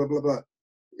blah blah blah blah blah.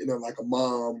 You know, like a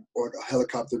mom or like a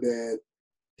helicopter dad.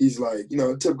 He's like, you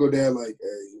know, a typical dad. Like,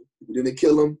 hey, if you didn't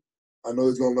kill him, I know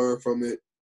he's gonna learn from it.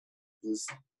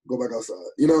 Just go back outside.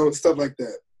 You know, stuff like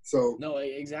that. So no,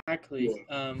 exactly.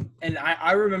 Yeah. And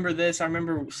I remember this. I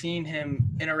remember seeing him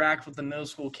interact with the middle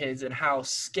school kids and how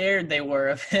scared they were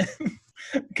of him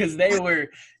because they were.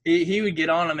 He would get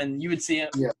on them, and you would see him.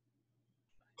 Yeah.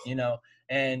 You know,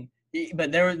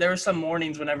 but there were some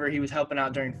mornings whenever he was helping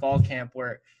out during fall camp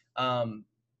where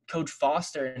Coach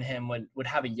Foster and him would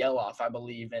have a yell off, I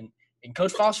believe, and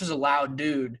Coach Foster's a loud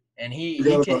dude, and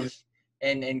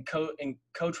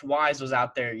Coach Wise was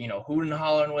out there, you know, hooting and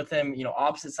hollering with him, you know,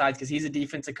 opposite sides because he's a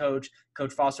defensive coach.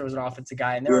 Coach Foster was an offensive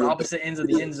guy, and they were on opposite ends of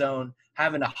the end zone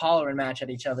having a hollering match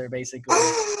at each other, basically.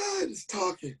 Just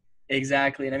talking.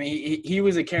 Exactly, and I mean, he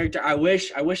was a character. I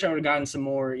wish I would have gotten some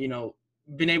more, you know,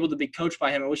 been able to be coached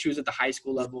by him. I wish he was at the high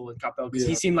school level with Capel because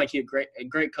he seemed like a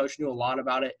great coach, knew a lot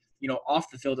about it, you know,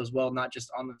 off the field as well, not just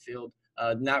on the field.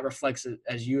 And that reflects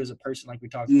as you as a person, like we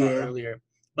talked about earlier.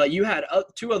 But you had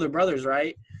 2 other brothers,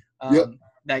 right?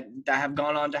 That have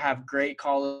gone on to have great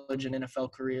college and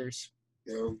NFL careers.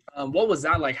 Yeah. What was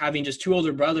that like, having just 2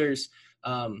 older brothers?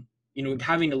 You know,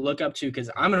 having to look up to, because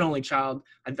I'm an only child.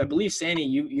 I believe Sandy,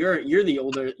 you're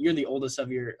the oldest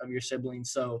of your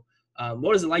siblings. So,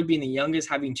 what is it like being the youngest,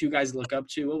 having 2 guys to look up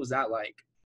to? What was that like?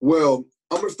 Well,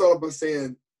 I'm gonna start off by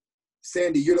saying,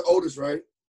 Sandy, you're the oldest, right?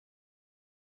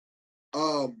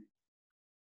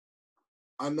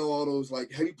 I know all those,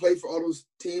 like, have you played for all those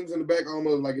teams in the back? I don't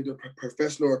know, like, if they're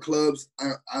professional or clubs.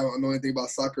 I don't know anything about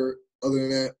soccer other than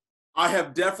that. I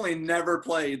have definitely never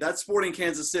played. That's Sporting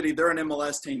Kansas City. They're an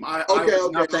MLS team. I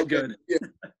was not that good. Yeah.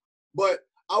 But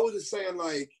I was just saying,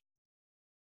 like,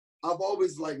 I've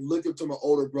always, like, looked up to my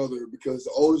older brother because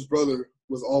the oldest brother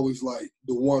was always, like,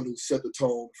 the one who set the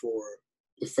tone for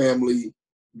the family,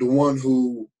 the one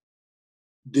who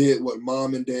did what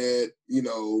mom and dad, you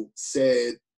know,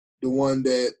 said, the one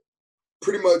that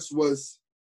pretty much was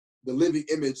the living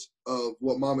image of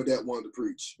what mom and dad wanted to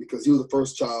preach because he was the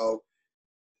first child.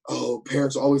 Oh,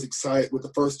 parents are always excited with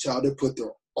the first child. They put their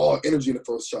all energy in the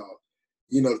first child.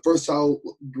 You know, the first child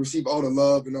received all the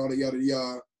love and all the yada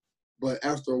yada. But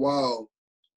after a while,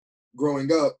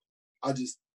 growing up, I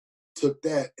just took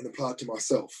that and applied to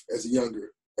myself as the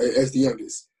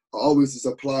youngest. I always just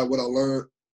applied what I learned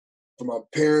from my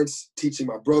parents, teaching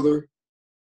my brother.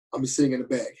 I'm just sitting in the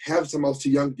back. Half the time I was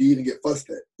too young to even get fussed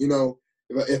at. You know,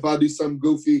 if I do something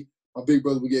goofy, my big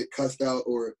brother would get cussed out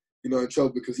or, you know, in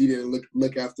trouble because he didn't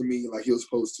look after me like he was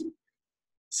supposed to.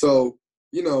 So,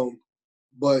 you know,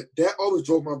 but that always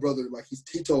drove my brother, like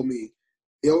he told me,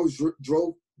 it always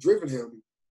driven him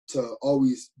to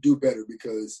always do better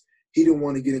because he didn't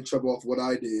want to get in trouble off what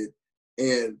I did.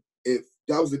 And if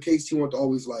that was the case, he wanted to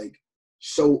always, like,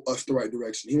 show us the right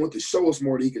direction. He wanted to show us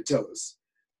more than he could tell us.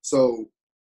 So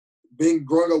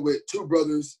growing up with 2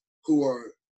 brothers who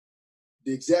are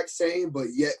the exact same but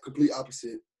yet complete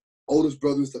opposite. Oldest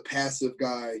brother's the passive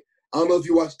guy. I don't know if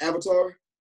you watched Avatar,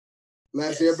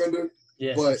 Last Airbender.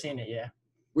 Yes, but I've seen it, yeah.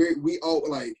 We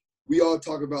all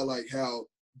talk about, like, how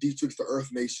Dietrich's the Earth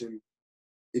Nation.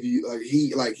 If you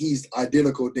he's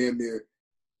identical damn near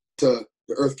to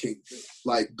the Earth King.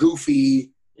 Like,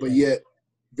 goofy, but yet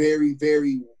very,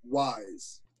 very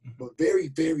wise, but very,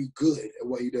 very good at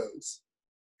what he does.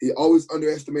 He always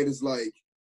underestimates, like,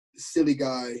 the silly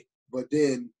guy, but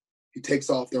then he takes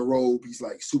off the robe. He's,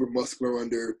 like, super muscular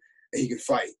under, and he can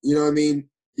fight. You know what I mean?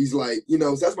 He's like, you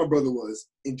know, so that's what my brother was.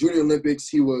 In Junior Olympics,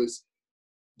 he was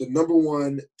the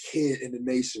 #1 kid in the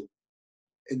nation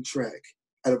in track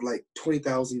out of, like,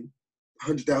 20,000,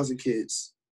 100,000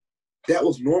 kids. That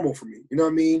was normal for me. You know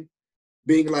what I mean?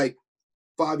 Being, like,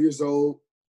 5 years old,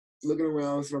 looking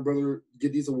around, see my brother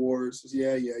get these awards.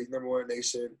 Yeah, he's #1 in the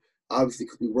nation. Obviously,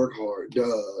 because we work hard.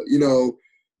 You know,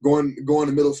 going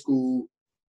to middle school,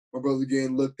 my brother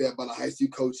getting looked at by the high school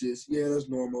coaches. Yeah, that's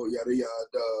normal. Yada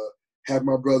yada. Have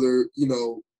my brother, you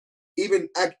know, even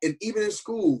in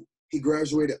school, he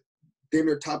graduated damn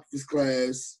near top of his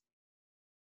class.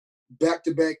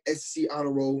 Back-to-back SEC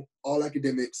honor roll, all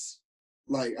academics.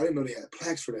 Like, I didn't know they had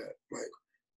plaques for that. Like,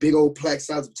 big old plaque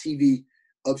size of TV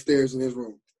upstairs in his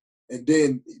room. And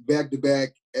then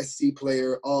back-to-back SEC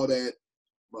player, all that.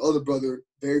 My other brother,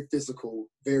 very physical,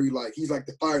 very, like, he's like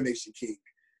the Fire Nation king.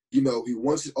 You know, he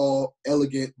wants it all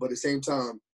elegant, but at the same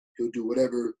time, he'll do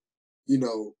whatever, you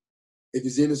know, if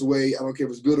it's in his way. I don't care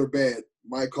if it's good or bad.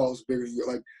 My cause is bigger than you.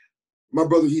 Like, my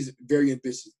brother, he's very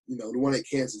ambitious. You know, the one at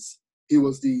Kansas, he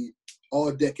was the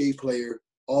all-decade player,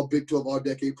 all Big 12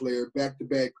 all-decade player,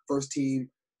 back-to-back first team,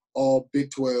 all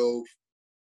Big 12,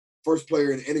 first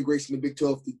player in the integration of Big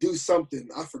 12 to do something.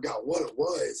 I forgot what it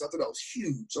was. I thought that was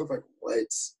huge. I was like, what?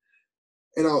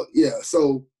 And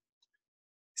so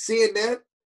seeing that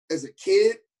as a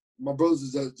kid, my brothers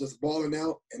was just balling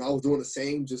out, and I was doing the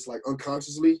same, just like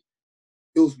unconsciously.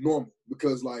 It was normal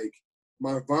because like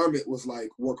my environment was like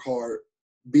work hard,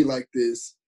 be like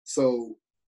this. So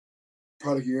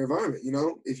product of your environment, you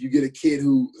know? If you get a kid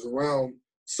who is around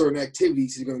certain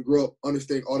activities, he's gonna grow up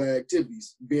understanding all the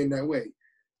activities, being that way.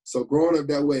 So growing up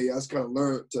that way, I just kind of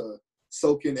learned to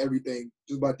soak in everything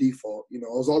just by default. You know,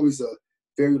 I was always a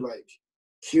very like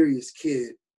curious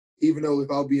kid, even though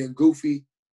if I was being goofy,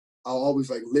 I'll always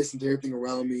like listen to everything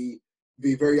around me,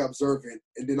 be very observant,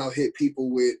 and then I'll hit people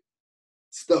with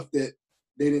stuff that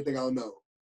they didn't think I would know.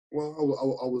 Well,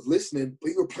 I was listening, but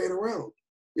you were playing around.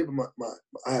 Yeah, but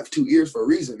I have 2 ears for a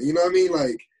reason. You know what I mean?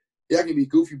 Like, yeah, I can be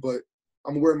goofy, but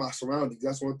I'm aware of my surroundings.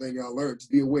 That's one thing I learned, to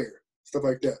be aware, stuff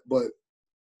like that. But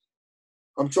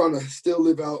I'm trying to still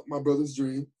live out my brother's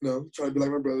dream, you know, trying to be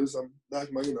like my brothers. I'm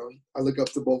not my, you know, I look up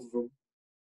to both of them.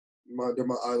 They're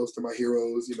my idols, they're my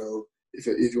heroes, you know, if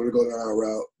you want to go down that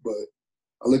route. But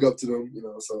I look up to them, you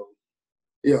know, so,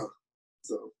 yeah.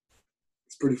 So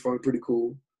it's pretty fun, pretty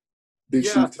cool. Big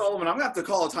yeah, shoes. Solomon, I'm going to have to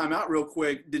call a timeout real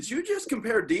quick. Did you just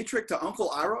compare Dietrich to Uncle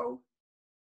Iroh?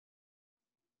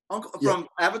 From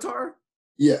Avatar?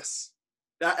 Yes.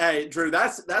 Hey, Drew,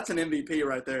 that's an MVP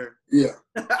right there. Yeah.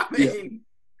 I mean,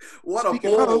 what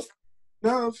Speaking a bull.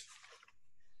 No.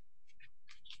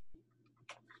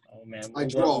 Oh, man. I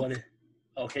draw.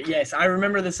 Okay, yes, I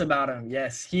remember this about him.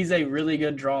 Yes, he's a really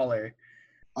good drawer.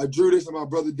 I drew this on my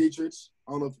brother Dietrich.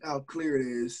 I don't know how clear it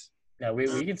is. No, we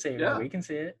can see it. Yeah. We can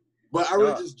see it. But I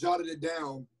really just jotted it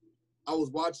down. I was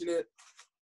watching it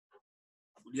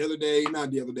not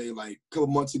the other day, like a couple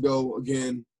months ago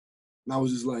again. And I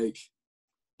was just like,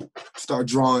 start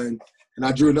drawing. And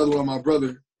I drew another one on my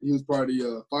brother. He was part of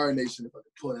the Fire Nation, if I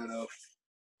could pull that up.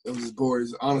 It was just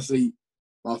boards. Honestly,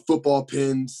 my football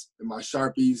pins and my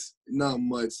Sharpies, not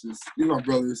much. Just, these are my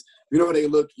brothers. You know how they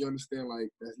look, you understand, like,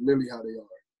 that's literally how they are.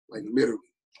 Like,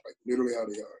 literally how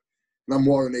they are. And I'm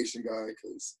more a Nation guy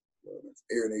because that's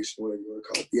Air Nation, whatever you want to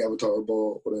call it, the Avatar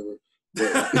ball, whatever.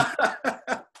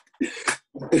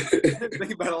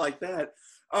 Think about it like that.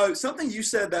 Something you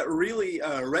said that really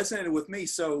resonated with me.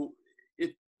 So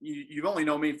you've only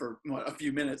known me for a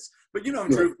few minutes, but you know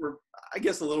Drew for, I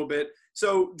guess, a little bit.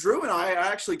 So Drew and I are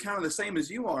actually kind of the same as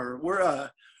you are.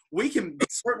 We can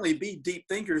certainly be deep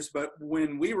thinkers, but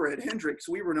when we were at Hendrix,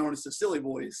 we were known as the silly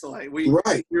boys. So like we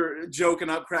were joking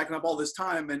up, cracking up all this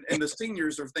time, and the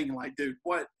seniors are thinking like, dude,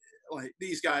 what? Like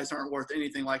these guys aren't worth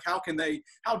anything. Like how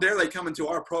dare they come into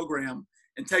our program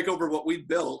and take over what we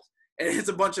built? And it's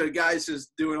a bunch of guys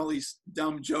just doing all these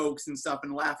dumb jokes and stuff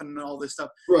and laughing and all this stuff.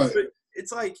 Right. But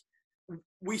it's like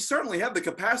we certainly have the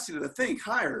capacity to think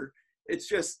higher. It's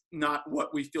just not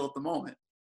what we feel at the moment.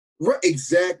 Right,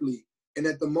 exactly. And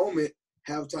at the moment,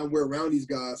 halftime, we're around these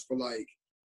guys for like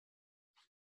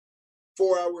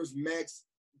 4 hours max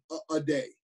a day.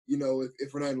 You know,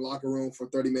 if we're not in the locker room for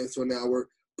 30 minutes to an hour,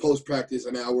 post-practice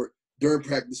an hour, during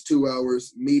practice 2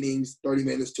 hours, meetings 30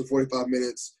 minutes to 45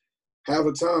 minutes. Half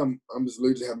the time, I'm just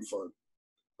literally having fun.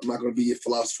 I'm not going to be a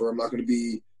philosopher. I'm not going to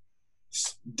be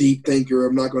deep thinker.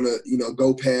 I'm not going to,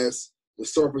 go past the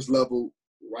surface level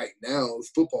right now.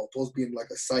 It's football. It's supposed to be in like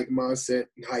a psych mindset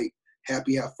and hype,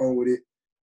 happy, have fun with it.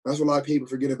 That's what a lot of people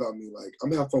forget about me. Like, I'm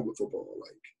going to have fun with football.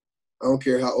 Like, I don't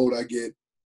care how old I get.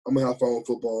 I'm going to have fun with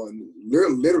football. And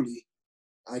literally,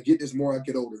 I get this more I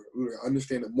get older. Literally, I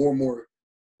understand it more and more.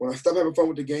 When I stop having fun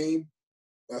with the game,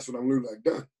 that's when I'm literally like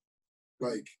done.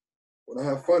 Like, when I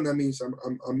have fun, that means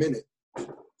I'm in it.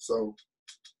 So.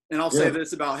 And I'll say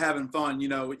this about having fun.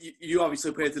 You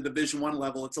obviously play at the Division I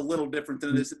level. It's a little different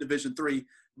than it is at Division III.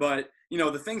 But,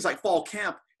 the things like fall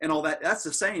camp and all that, that's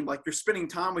the same. Like you're spending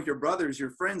time with your brothers,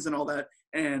 your friends and all that.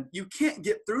 And you can't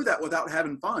get through that without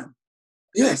having fun.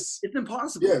 Yes. It's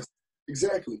impossible. Yes,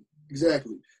 exactly.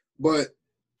 But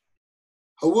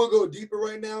I will go deeper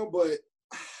right now, but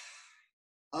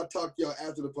I'll talk to y'all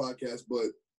after the podcast. But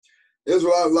there's a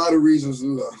lot of reasons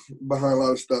behind a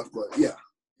lot of stuff. But yeah.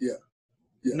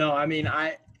 No, I mean,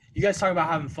 you guys talk about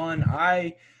having fun.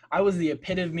 I was the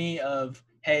epitome of,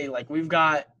 hey, like we're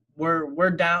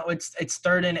down. It's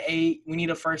 3rd and 8. We need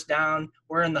a first down.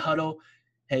 We're in the huddle.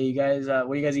 Hey, you guys,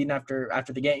 what are you guys eating after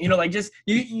the game? Like just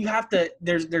you have to.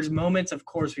 There's moments, of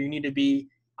course, where you need to be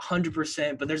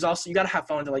 100%, but there's also, you got to have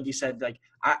fun. Like you said, like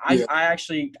I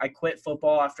actually quit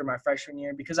football after my freshman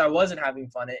year because I wasn't having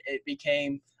fun. It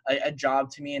became a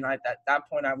job to me. And at that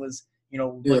point I was,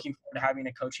 looking forward to having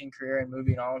a coaching career and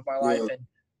moving on with my life.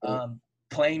 And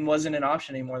playing wasn't an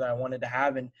option anymore that I wanted to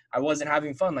have. And I wasn't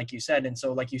having fun, like you said. And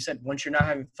so, like you said, once you're not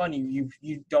having fun, you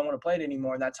don't want to play it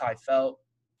anymore. And that's how I felt.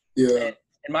 Yeah. And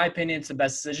in my opinion, it's the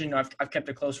best decision. I've kept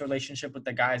a close relationship with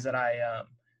the guys that I,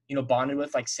 bonded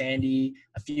with, like Sandy,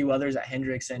 a few others at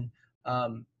Hendrix, and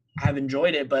I've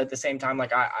enjoyed it. But at the same time,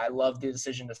 like I love the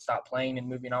decision to stop playing and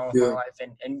moving on with my life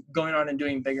and going on and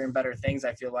doing bigger and better things.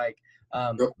 I feel like,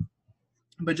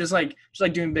 but just like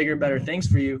doing bigger, better things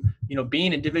for you,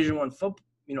 being a Division I football,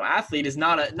 athlete is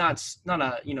not a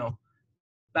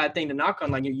bad thing to knock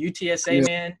on. Like your UTSA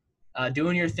man,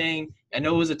 doing your thing. I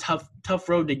know it was a tough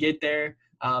road to get there.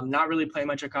 Not really playing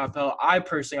much at Coppell. I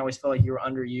personally always felt like you were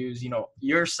underused.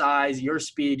 Your size, your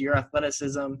speed, your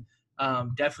athleticism,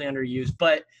 definitely underused.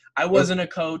 But I wasn't a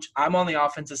coach. I'm on the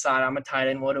offensive side. I'm a tight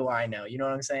end. What do I know? You know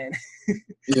what I'm saying?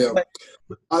 Yeah.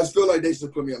 I feel like they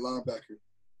should put me at linebacker.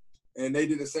 And they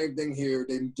did the same thing here.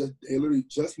 They literally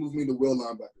just moved me to will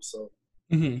linebacker. So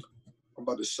I'm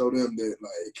about to show them that,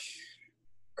 like,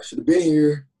 I should have been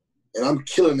here. And I'm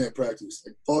killing that practice.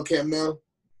 Like, fall camp now,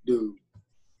 dude.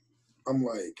 I'm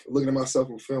like looking at myself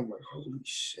on film, like, holy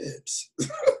shit.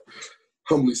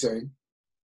 Humbly saying,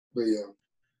 but yeah.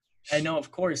 I know, of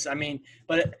course. I mean,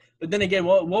 but then again,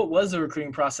 what was the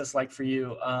recruiting process like for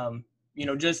you?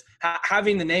 Just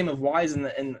having the name of Wise in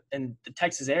the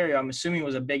Texas area, I'm assuming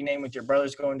was a big name with your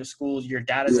brothers going to schools. Your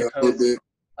dad is a coach.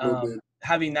 A little bit.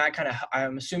 Having that kind of,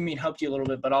 I'm assuming, helped you a little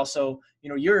bit. But also,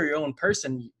 you're your own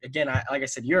person. Again, like I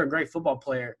said, you're a great football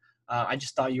player. I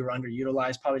just thought you were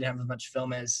underutilized, probably didn't have as much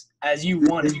film as you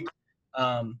wanted.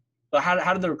 But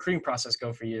how did the recruiting process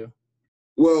go for you?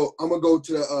 Well, I'm going to go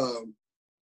to the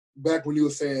back when you were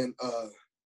saying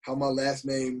how my last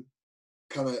name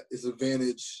kind of is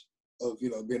advantage of,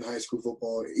 being high school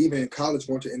football. Even in college,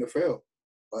 went to NFL.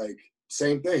 Like,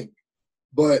 same thing.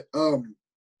 But I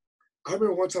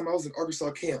remember one time I was in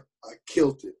Arkansas camp. I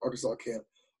killed it, Arkansas camp.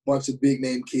 Bunch of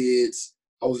big-name kids.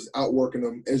 I was outworking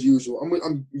them as usual.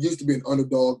 I'm used to being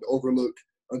underdog, overlooked,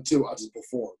 until I just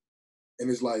perform.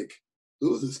 And it's like,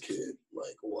 who is this kid?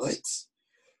 Like, what?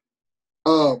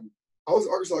 I was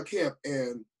at Arkansas camp,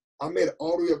 and I made it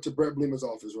all the way up to Brett Bleemer's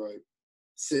office, right?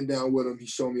 Sitting down with him, he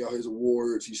showed me all his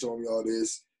awards. He showed me all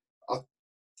this. I felt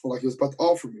like he was about to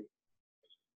offer me.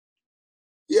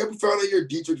 Yeah, we found out you're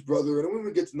Dietrich's brother, and we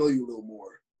want to get to know you a little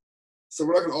more. So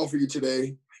we're not going to offer you today.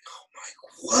 Like, oh my,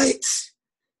 what?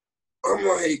 I'm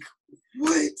like,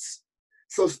 what?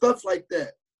 So stuff like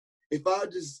that. If I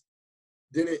just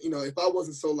didn't, if I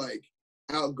wasn't so, like,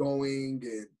 outgoing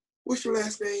and, what's your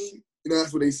last name?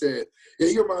 That's what they said. Yeah,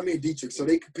 you remind me of Dietrich. So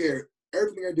they compared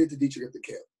everything I did to Dietrich at the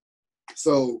camp.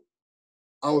 So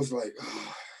I was like,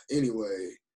 oh,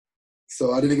 anyway.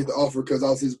 So I didn't get the offer because I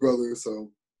was his brother. So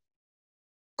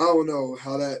I don't know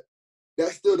how that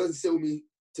still doesn't sit with me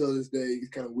till this day. It's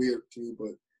kind of weird to me,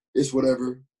 but it's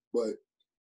whatever. But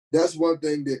that's one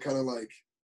thing that kind of like,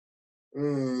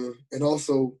 and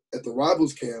also at the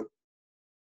Rivals camp,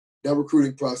 that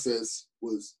recruiting process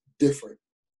was different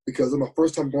because it was my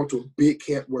first time going to a big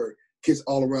camp where kids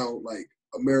all around like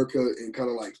America and kind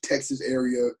of like Texas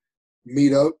area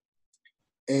meet up.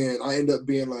 And I end up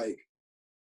being like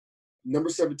number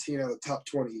 17 out of the top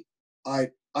 20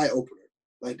 eye-opener.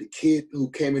 Like the kid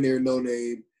who came in there no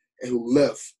name and who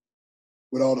left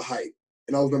with all the hype.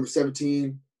 And I was number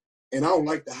 17. And I don't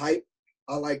like the hype.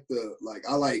 I like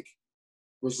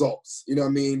results. You know what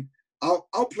I mean?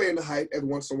 I'll play in the hype every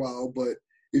once in a while, but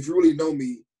if you really know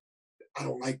me, I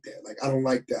don't like that. Like, I don't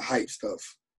like that hype stuff.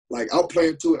 Like, I'll play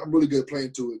into it. I'm really good at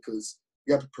playing to it because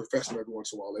you got to be professional every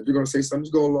once in a while. If you're going to say something,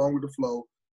 just go along with the flow,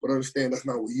 but understand that's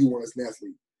not what you want as an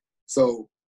athlete. So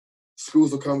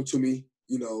schools will come to me.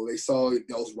 They saw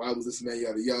those Rivals, this and that,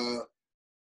 yada, yada.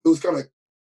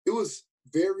 It was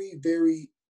very, very,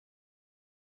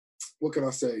 what can I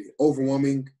say,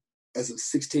 overwhelming as a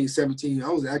 16, 17. I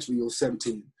was actually a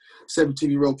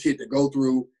 17-year-old kid to go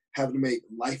through having to make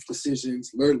life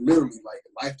decisions, literally like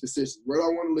life decisions. Where do I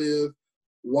want to live?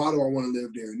 Why do I want to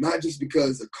live there? Not just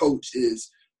because the coach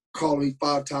is calling me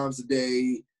 5 times a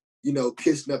day,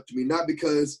 kissing up to me. Not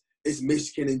because it's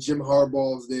Michigan and Jim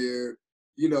Harbaugh's there,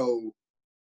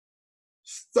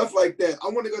 stuff like that. I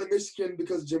want to go to Michigan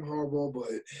because of Jim Harbaugh,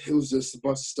 but it was just a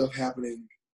bunch of stuff happening.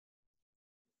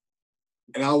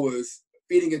 And I was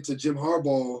feeding into Jim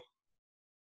Harbaugh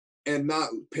and not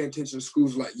paying attention to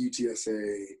schools like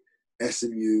UTSA,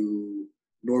 SMU,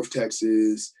 North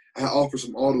Texas. I had offers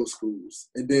from all those schools.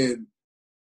 And then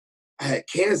I had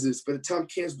Kansas, but at the time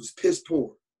Kansas was piss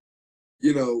poor.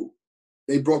 You know,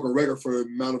 they broke a record for the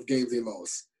amount of games they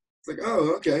lost. It's like,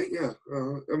 oh, okay, yeah.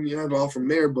 I mean, I have all from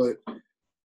there, but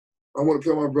I want to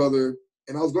play with my brother.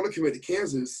 And I was going to commit to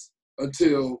Kansas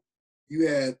until you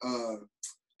had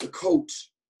the coach,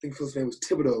 I think his name was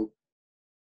Thibodeau.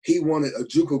 He wanted a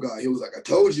JUCO guy. He was like, I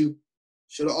told you,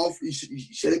 you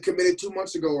should have committed 2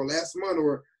 months ago or last month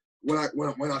or when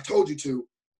I told you to.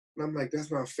 And I'm like,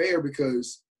 that's not fair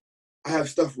because I have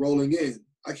stuff rolling in.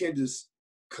 I can't just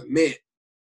commit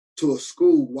to a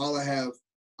school while I have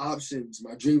options.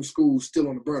 My dream school is still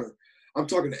on the burner. I'm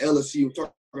talking to LSU. I'm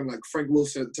talking like Frank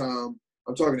Wilson at the time.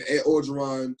 I'm talking to Ed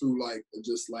Orgeron through like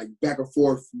just like back and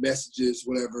forth messages,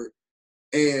 whatever.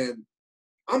 And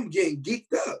I'm getting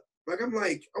geeked up. Like I'm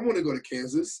like, I want to go to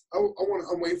Kansas. I'm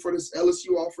waiting for this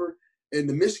LSU offer and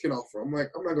the Michigan offer. I'm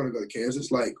like, I'm not going to go to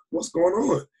Kansas. Like, what's going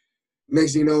on?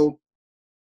 Next thing you know,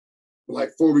 like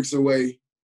 4 weeks away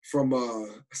from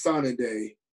signing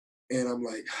day, and I'm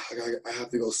like, I have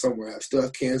to go somewhere. I still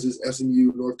have Kansas,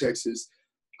 SMU, North Texas.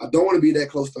 I don't want to be that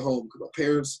close to home because my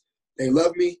parents, they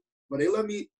love me, but they love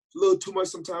me a little too much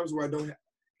sometimes where I don't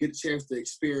get a chance to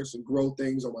experience and grow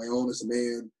things on my own as a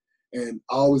man. And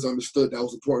I always understood that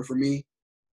was important for me.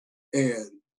 And,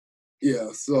 yeah,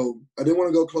 so I didn't want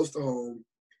to go close to home.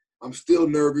 I'm still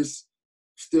nervous,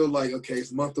 still like, okay,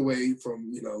 it's a month away from,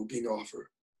 you know, being offered.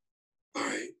 All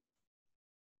right.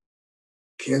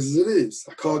 Kansas it is.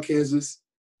 I called Kansas.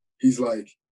 He's like,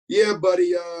 yeah,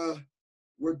 buddy,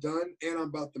 we're done, and I'm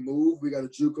about to move. We got a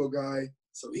JUCO guy.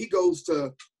 So he goes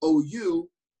to OU,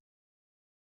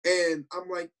 and I'm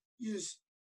like, you just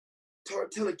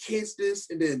telling kids this,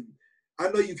 and then I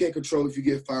know you can't control if you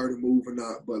get fired or move or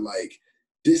not, but, like,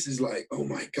 this is like, oh,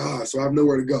 my God, so I have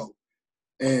nowhere to go.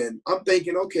 And I'm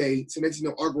thinking, okay, so next thing you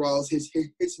know, Art Riles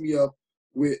hits me up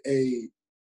with a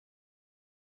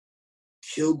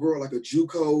Kilgore, like a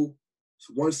JUCO,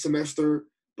 one semester,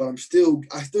 but I still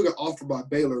got offered by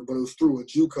Baylor, but it was through a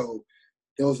JUCO.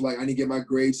 It was like, I need to get my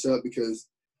grades up because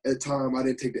at the time I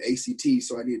didn't take the ACT,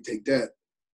 so I need to take that.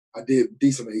 I did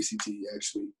decent on the ACT,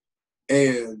 actually.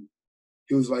 And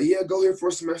he was like, yeah, go here for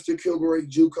a semester, Kilgore,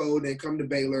 JUCO, and then come to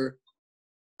Baylor.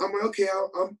 I'm like, okay,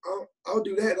 I'll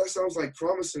do that. That sounds like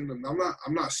promising. And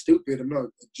I'm not stupid. I'm not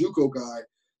a JUCO guy,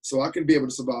 so I can be able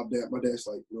to survive that. My dad's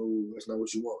like, no, that's not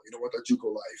what you want. You don't want that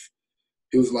JUCO life.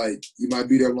 He was like, you might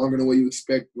be there longer than what you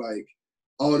expect, like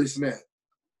all this and that.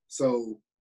 So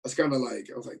I was kind of like,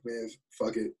 I was like, man,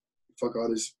 fuck it, fuck all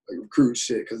this like recruiting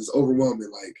shit because it's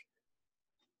overwhelming. Like,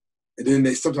 and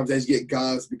then sometimes they just get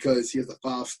guys because he has a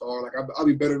 5-star. Like I'll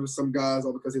be better than some guys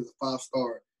all because he has a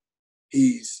 5-star.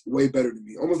 He's way better than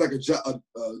me. Almost like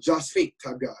a Josh Fink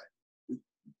type guy.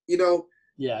 You know?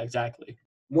 Yeah, exactly.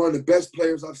 One of the best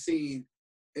players I've seen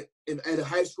at a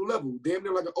high school level. Damn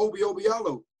near like an Obi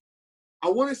Obialo. I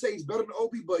want to say he's better than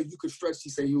Obi, but you could stretch to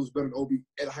say he was better than Obi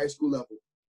at a high school level.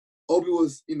 Obi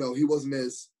was, you know, he wasn't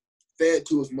as fed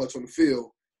to as much on the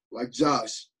field like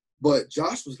Josh. But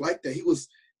Josh was like that. He was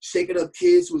shaking up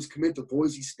kids who was committed to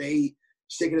Boise State,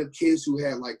 shaking up kids who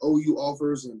had like OU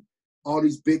offers and all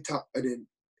these big top, and then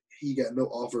he got no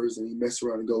offers and he messed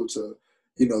around and go to,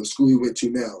 you know, the school he went to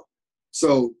now.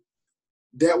 So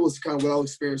that was kind of what I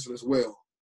was experiencing as well.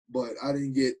 But I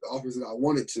didn't get the offers that I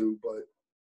wanted to. But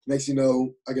next you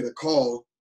know, I get a call.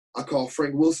 I call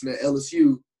Frank Wilson at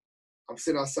LSU. I'm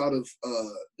sitting outside of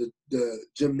the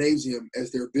gymnasium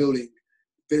as they're building,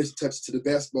 finishing touches to the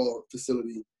basketball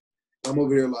facility. I'm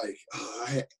over there like,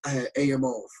 I had AM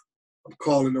off. I'm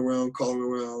calling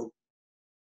around.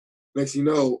 Next you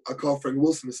know, I call Frank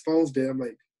Wilson. His phone's dead. I'm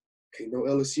like, okay, no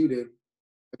LSU then.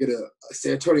 I get a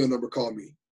San Antonio number call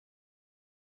me.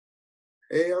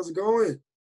 Hey, how's it going?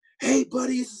 Hey,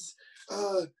 buddy, this is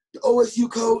the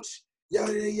OSU coach.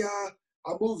 Yada, yada, yada.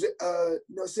 I moved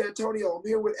to San Antonio. I'm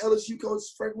here with LSU coach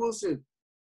Frank Wilson.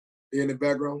 They're in the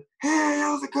background. Hey,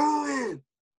 how's it going?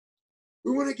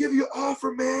 We want to give you an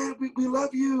offer, man. We love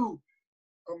you.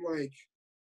 I'm like,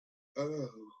 oh,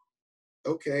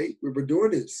 okay, we've been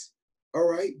doing this. All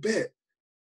right, bet.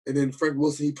 And then Frank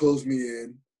Wilson, he pulls me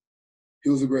in. He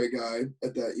was a great guy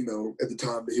at that, at the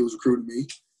time that he was recruiting me.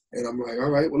 And I'm like, all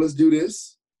right, well, let's do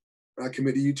this. And I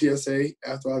commit to UTSA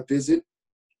after I visit.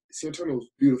 San Antonio was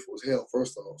beautiful as hell,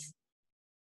 first off.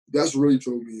 That's really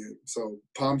drove me in. So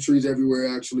palm trees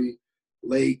everywhere, actually.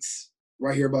 Lakes,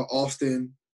 right here by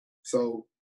Austin. So,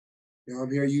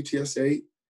 I'm here at UTSA.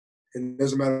 And it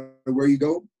doesn't matter where you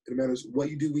go. It matters what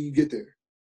you do when you get there.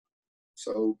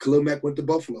 So Khalil Mack went to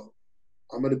Buffalo.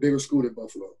 I'm at a bigger school than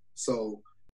Buffalo. So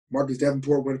Marcus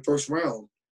Davenport went first round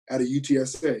out of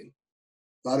UTSA.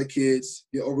 A lot of kids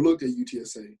get overlooked at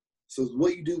UTSA. So it's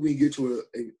what you do when you get to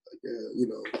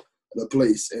a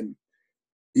place and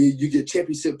you get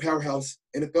championship powerhouse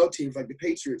NFL teams like the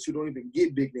Patriots who don't even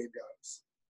get big name guys.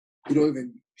 You don't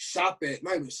even shop at,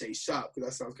 not even say shop because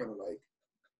that sounds kind of like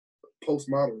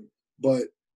postmodern, but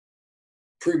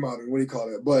pre-modern, what do you call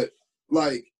that? But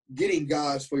like getting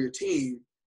guys for your team,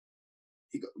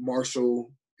 you go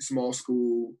Marshall, small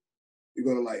school, you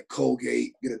go to like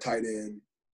Colgate, get a tight end,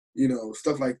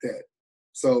 stuff like that.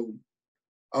 So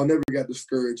I'll never get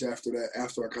discouraged after that,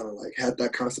 after I kind of like had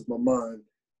that concept in my mind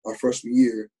my freshman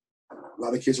year. A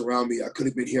lot of kids around me, I could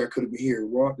have been here, I could have been here.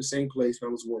 We're all at the same place, man,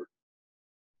 it was work.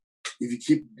 If you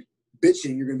keep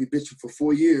bitching, you're going to be bitching for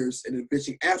 4 years, and then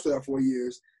bitching after that 4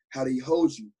 years, how do you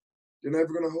hold you? They're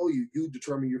never going to hold you. You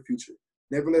determine your future.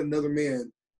 Never let another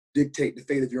man dictate the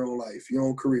fate of your own life, your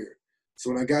own career.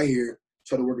 So when I got here,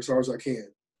 try to work as hard as I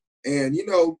can. And,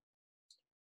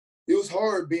 it was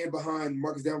hard being behind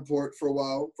Marcus Davenport for a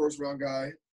while, first-round guy,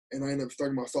 and I ended up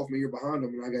starting my sophomore year behind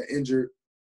him, and I got injured.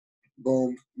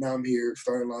 Boom, now I'm here,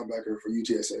 starting linebacker for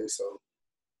UTSA. So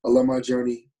I love my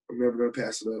journey. I'm never going to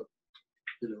pass it up.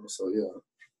 So yeah.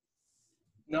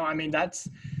 No, I mean that's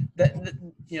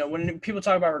when people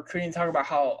talk about recruiting, talk about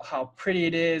how pretty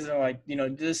it is and like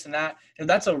this and that.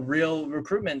 That's a real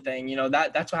recruitment thing.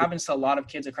 That's what happens to a lot of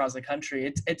kids across the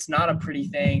country. It's not a pretty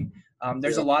thing.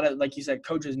 There's a lot of, like you said,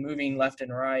 coaches moving left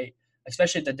and right,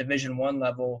 especially at the Division I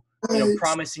level.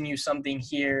 Promising you something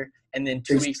here and then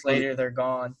 2 weeks later they're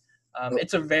gone.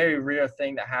 It's a very real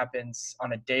thing that happens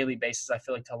on a daily basis, I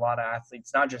feel like, to a lot of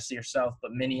athletes, not just yourself,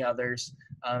 but many others.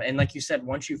 And like you said,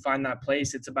 once you find that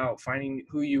place, it's about finding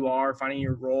who you are, finding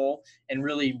your role, and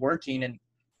really working. And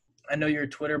I know your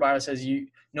Twitter bio says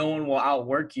no one will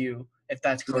outwork you, if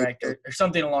that's correct, or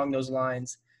something along those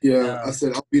lines. Yeah, I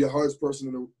said I'll be the hardest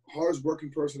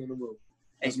working person in the room.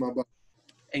 That's my bio.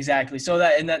 Exactly. So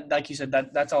that, like you said,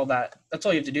 that's all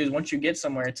you have to do is once you get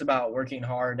somewhere, it's about working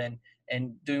hard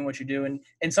and doing what you do.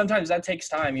 And sometimes that takes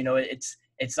time.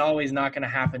 It's always not going to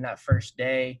happen that first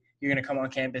day. You're going to come on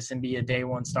campus and be a day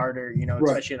one starter,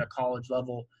 especially at a college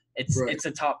level. It's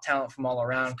a top talent from all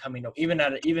around coming up. Even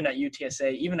at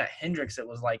UTSA, even at Hendrix, it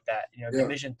was like that.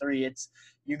 Division III. It's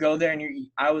you go there and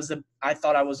I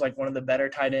thought I was like one of the better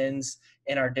tight ends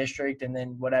in our district, and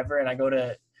then whatever. And I go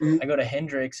to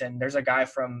Hendrix, and there's a guy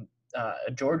from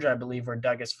Georgia, I believe, where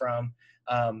Doug is from,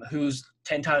 who's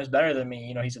 10 times better than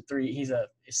me. He's a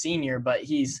senior, but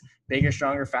he's bigger,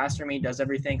 stronger, faster than me, does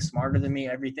everything, smarter than me,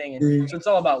 everything. And so it's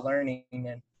all about learning.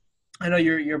 And I know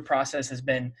your process has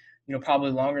been,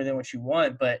 probably longer than what you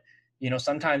want, but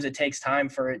sometimes it takes time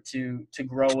for it to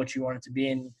grow what you want it to be.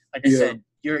 And like I said,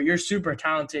 you're super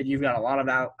talented. You've got a lot of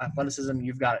athleticism.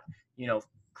 You've got,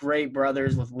 great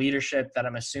brothers with leadership that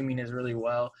I'm assuming is really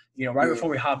well. Before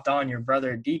we hopped on, your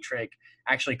brother Dietrich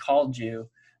actually called you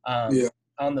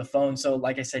on the phone. So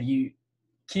like I said, you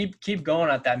keep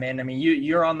going at that, man. I mean,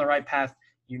 you're on the right path.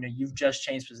 You've just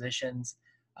changed positions.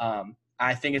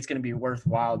 I think it's going to be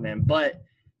worthwhile, man. But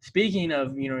speaking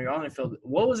of, you're on the field,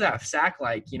 what was that sack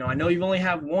like? I know you've only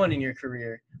had one in your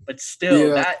career, but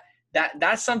still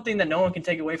that's something that no one can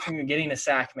take away from you, getting a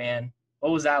sack, man.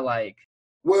 What was that like?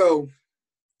 Well,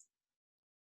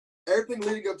 everything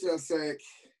leading up to that sack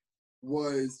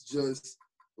was just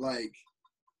like,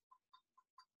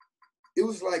 it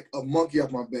was like a monkey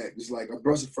off my back, just like a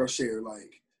breath of fresh air.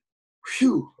 Like,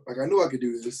 phew, like I knew I could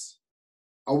do this.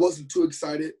 I wasn't too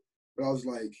excited, but I was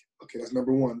like, okay, that's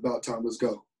number one, about time, let's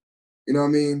go. You know what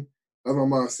I mean? That's my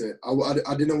mindset.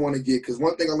 I didn't want to get, because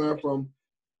one thing I learned from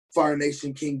Fire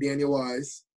Nation King Daniel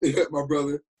Wise, my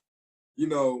brother,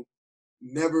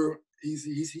 never, he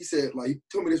said, like, he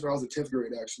told me this when I was in 10th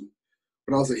grade, actually,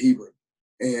 when I was at Hebron.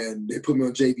 And they put me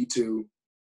on JV2.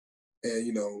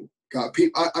 And, got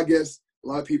people, I guess a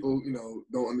lot of people,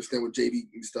 don't understand what JV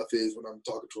and stuff is when I'm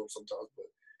talking to them sometimes. But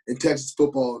in Texas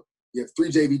football, you have 3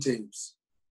 JV teams.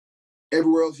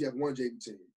 Everywhere else, you have 1 JV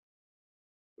team.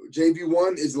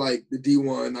 JV1 is like the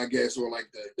D1, I guess, or like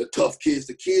the tough kids,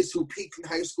 the kids who peaked in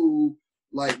high school,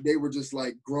 like they were just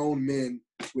like grown men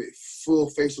with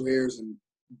full facial hairs and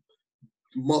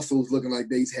muscles looking like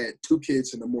they had 2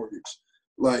 kids and a mortgage.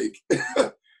 Like,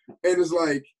 and it's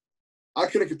like, I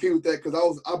couldn't compete with that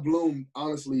because I bloomed,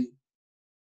 honestly.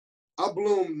 I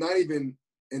bloomed not even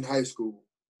in high school.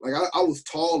 Like, I was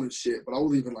tall and shit, but I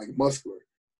was even, like, muscular.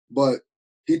 But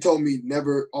he told me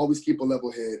never, always keep a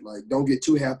level head. Like, don't get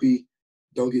too happy.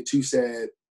 Don't get too sad.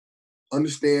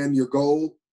 Understand your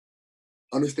goal.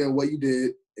 Understand what you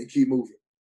did and keep moving.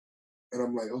 And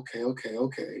I'm like,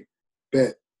 okay,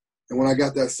 bet. And when I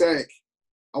got that sack,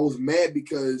 I was mad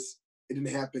because it didn't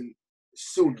happen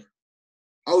sooner.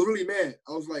 I was really mad.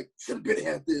 I was like, should have been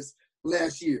at this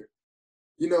last year.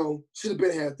 should have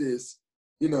been had this,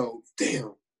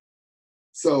 damn.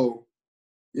 So,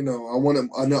 I won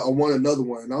another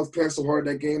one. And I was playing so hard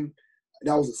that game.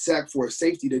 That was a sack for a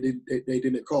safety they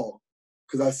didn't call,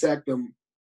 because I sacked them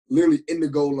literally in the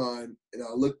goal line, and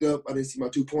I looked up, I didn't see my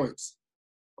 2 points.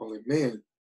 I was like, man.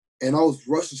 And I was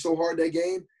rushing so hard that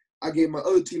game, I gave my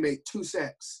other teammate 2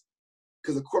 sacks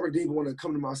because the quarterback didn't even want to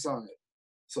come to my side.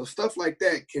 So stuff like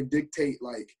that can dictate,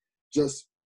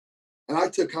 and I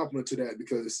took compliment to that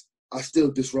because I still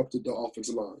disrupted the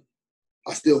offensive line.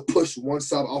 I still pushed one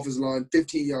side of the offensive line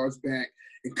 15 yards back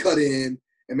and cut in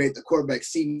and made the quarterback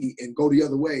see me and go the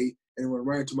other way and went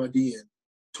right into my DN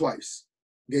twice.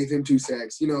 Gave him 2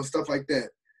 sacks, stuff like that.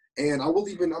 And I'm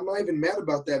not even mad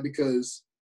about that because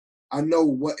I know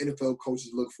what NFL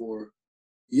coaches look for.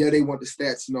 Yeah, they want the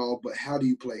stats and all, but how do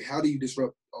you play? How do you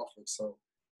disrupt the offense? So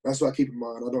that's what I keep in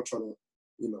mind. I don't try to,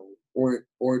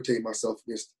 orientate myself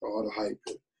against all the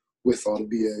hype with all the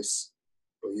BS.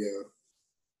 But yeah.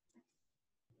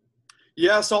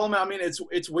 Yeah, Solomon, I mean,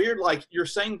 it's weird. Like, you're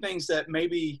saying things that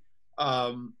maybe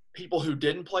people who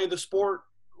didn't play the sport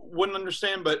wouldn't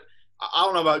understand, but I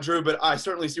don't know about Drew, but I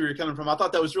certainly see where you're coming from. I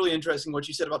thought that was really interesting what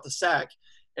you said about the sack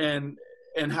and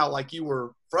how, you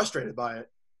were frustrated by it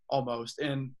almost.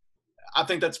 And I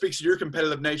think that speaks to your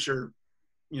competitive nature,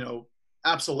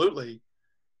 absolutely.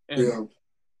 And yeah.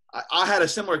 I had a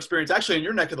similar experience actually in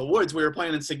your neck of the woods. We were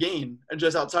playing in Seguin, and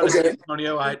just outside of San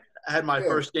Antonio. I had my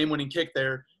first game-winning kick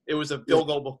there. It was a field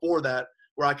goal before that,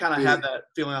 where I kind of had that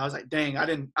feeling. I was like, "Dang, I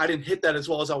didn't hit that as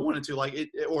well as I wanted to.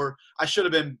 Or I should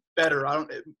have been better.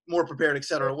 More prepared, et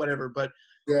cetera, whatever." But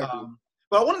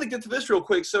but I wanted to get to this real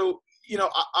quick. So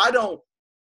I don't.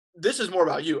 This is more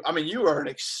about you. I mean, you are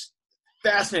an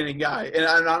fascinating guy, and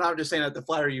I'm not just saying that to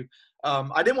flatter you.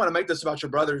 I didn't want to make this about your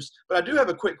brothers, but I do have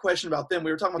a quick question about them. We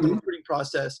were talking about the recruiting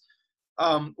process.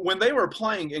 When they were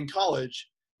playing in college,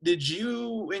 did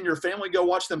you and your family go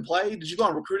watch them play? Did you go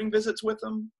on recruiting visits with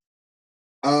them?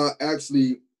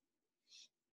 Actually,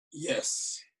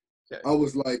 yes. Okay. I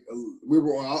was we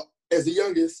were out as the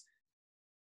youngest,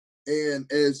 and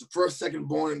as the first, second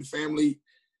born in the family.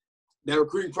 That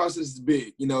recruiting process is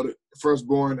big. The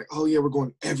firstborn, oh yeah, we're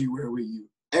going everywhere with you.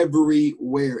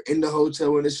 Everywhere, in the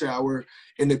hotel, in the shower,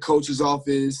 in the coach's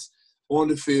office, on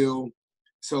the field.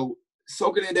 So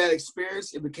soaking in that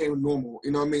experience, it became normal. You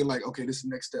know what I mean? Okay, this is the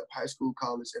next step: high school,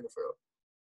 college,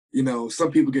 NFL.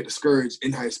 Some people get discouraged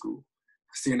in high school.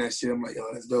 Seeing that shit, I'm like,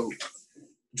 oh, that's dope.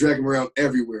 Dragging around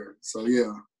everywhere. So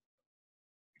yeah,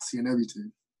 seeing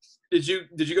everything. Did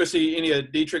you go see any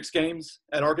of Dietrich's games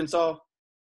at Arkansas?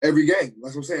 Every game.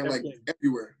 That's what I'm saying.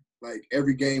 Everywhere.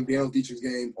 Every game, Daniel Dietrich's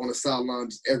game, on the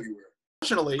sidelines, everywhere.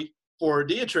 Fortunately for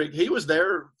Dietrich, he was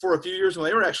there for a few years when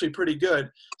they were actually pretty good.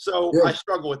 So I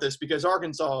struggle with this because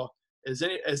Arkansas,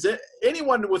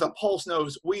 anyone with a pulse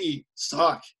knows we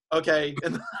suck, okay,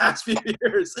 in the last few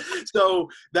years. So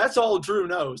that's all Drew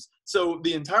knows. So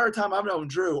the entire time I've known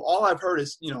Drew, all I've heard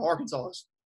is, Arkansas is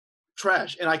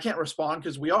trash. And I can't respond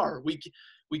because we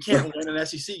can't win an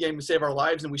SEC game to save our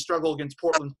lives, and we struggle against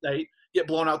Portland State, get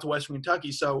blown out to Western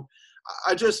Kentucky. So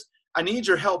I need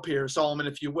your help here, Solomon,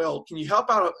 if you will. Can you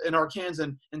help out in Arkansas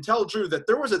and tell Drew that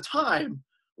there was a time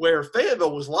where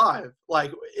Fayetteville was live?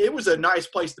 It was a nice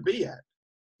place to be at.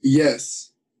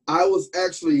 Yes. I was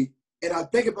actually, and I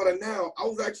think about it now, I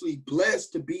was actually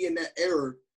blessed to be in that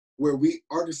era where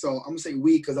Arkansas, I'm going to say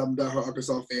we because I'm a diehard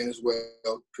Arkansas fan as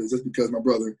well, because my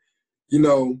brother,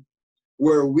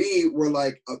 where we were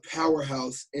like a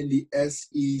powerhouse in the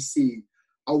SEC.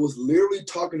 I was literally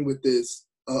talking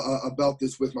about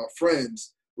this with my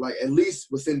friends, at least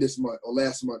within this month or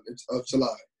last month of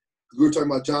July. We were talking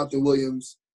about Jonathan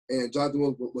Williams, and Jonathan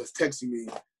Williams was texting me,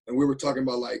 and we were talking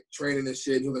about training and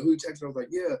shit. And he was like, "Who you texting?" I was like,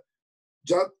 "Yeah,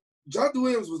 Jonathan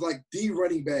Williams was the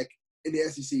running back in the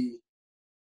SEC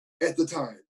at the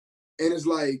time," and it's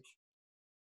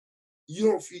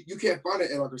you can't find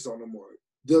it in Arkansas no more.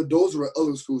 Those were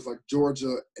other schools like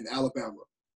Georgia and Alabama,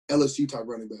 LSU type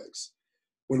running backs.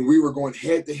 When we were going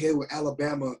head to head with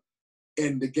Alabama,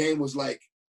 and the game was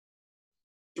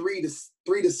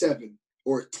 3-7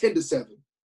 or 10-7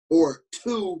 or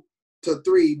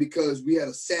 2-3 because we had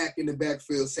a sack in the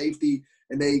backfield, safety,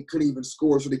 and they couldn't even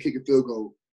score, so they kick a field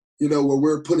goal. Where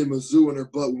we're putting Mizzou in their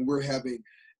butt when we're having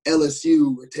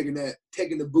LSU and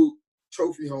taking the boot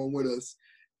trophy home with us.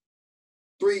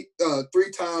 Three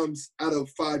times out of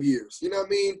 5 years. You know what I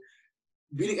mean?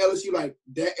 Beating LSU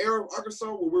that era of Arkansas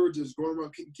where we were just going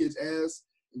around kicking kids' ass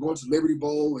and going to Liberty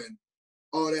Bowl and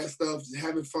all that stuff, just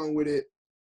having fun with it.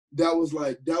 That was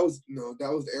the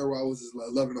era where I was just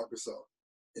loving Arkansas.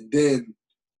 And then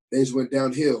they just went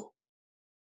downhill.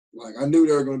 I knew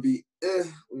they were going to be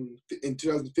in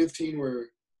 2015 where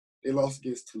they lost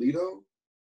against Toledo.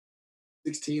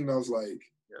 16, I was like,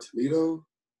 Toledo?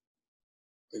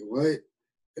 Like, what?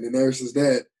 And then ever since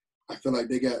that, I feel like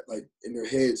they got, like, in their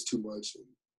heads too much. And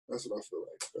that's what I feel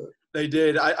like. But They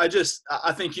did. I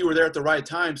think you were there at the right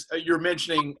times. You're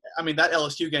mentioning, I mean, that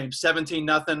LSU game,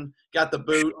 17-0, got the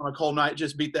boot on a cold night,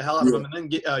 just beat the hell out of them. And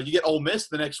then you get Ole Miss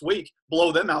the next week,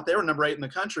 blow them out. They were number 8 in the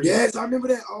country. Yes, I remember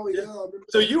that. Oh, yeah. I remember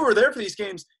So that. you were there for these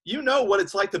games. You know what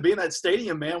it's like to be in that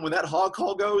stadium, man, when that hog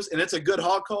call goes, and it's a good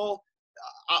hog call.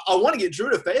 I want to get Drew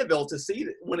to Fayetteville to see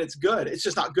it when it's good. It's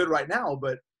just not good right now,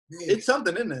 but it's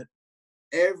something, isn't it?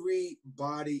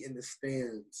 Everybody in the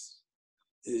stands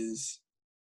is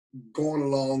going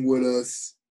along with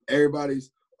us.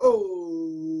 Everybody's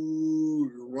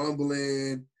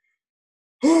rumbling.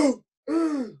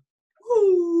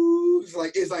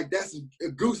 It's like that's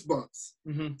goosebumps.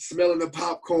 Mm-hmm. Smelling the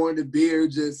popcorn, the beer,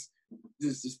 just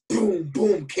boom,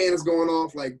 boom, cannons going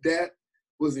off. Like that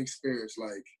was an experience.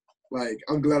 Like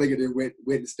I'm glad I get to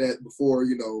witness that before,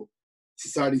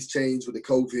 society's changed with the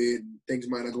COVID and things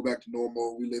might not go back to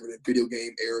normal. We live in a video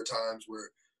game era times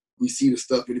where we see the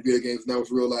stuff in the video games now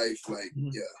it's real life. Like,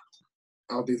 yeah.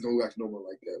 I don't think it's gonna go back to normal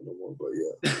like that no more, but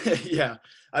yeah. Yeah.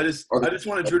 I just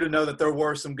wanted Drew to know that there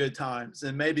were some good times,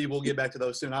 and maybe we'll get back to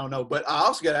those soon. I don't know. But I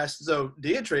also got asked, so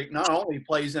Dietrich not only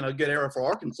plays in a good era for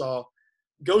Arkansas,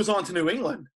 goes on to New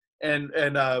England and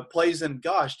plays in,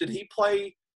 gosh, did he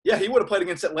play? Yeah, he would have played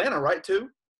against Atlanta, right, too?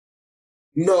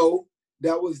 No,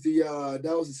 that was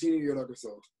the senior year at Arkansas.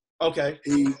 Okay.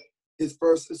 His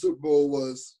first Super Bowl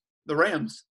was the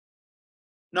Rams.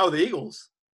 No, the Eagles.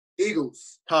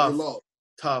 Eagles. Tough. They lost.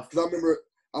 Tough. Because I remember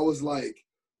I was like,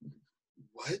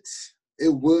 what? It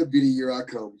would be the year I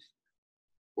come.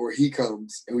 Or he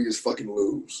comes and we just fucking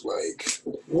lose. Like,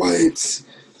 what?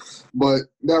 But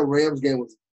that Rams game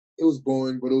was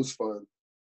boring, but it was fun.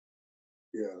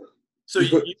 Yeah. So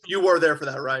you were there for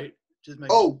that, right?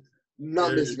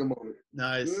 Not missing a moment.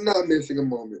 Nice. Not missing a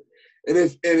moment. And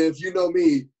if you know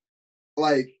me,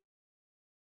 like,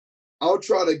 I'll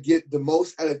try to get the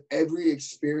most out of every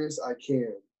experience I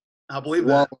can. I believe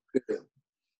that.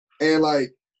 And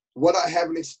like what I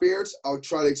haven't experienced, I'll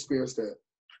try to experience that.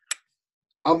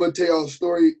 I'm gonna tell y'all a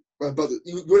story about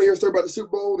you want to hear a story about the Super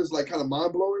Bowl that's like kind of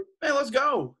mind blowing? Man, let's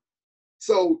go.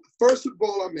 So first Super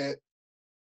Bowl I'm at,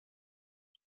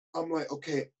 I'm like,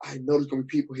 okay, I know there's gonna be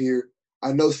people here.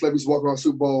 I know celebrities walking around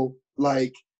Super Bowl,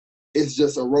 like it's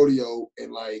just a rodeo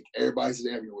and like everybody's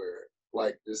everywhere.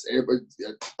 Like just everybody,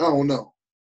 I don't know.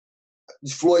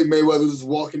 Floyd Mayweather was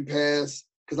walking past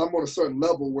because I'm on a certain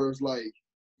level where it's like,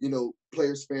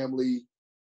 players' family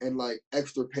and like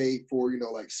extra paid for,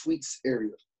 like suites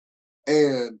area.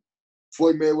 And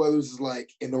Floyd Mayweather's is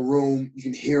like in the room, you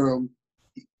can hear him.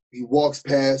 He walks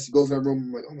past, he goes in that room.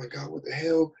 I'm like, oh my God, what the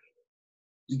hell?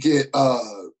 You get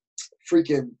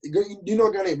freaking. Do you know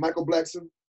a guy named Michael Blackson?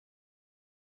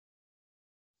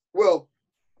 Well,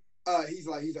 he's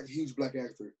like a huge black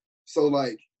actor. So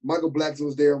like Michael Blackson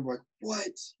was there. I'm like,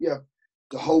 what? Yeah,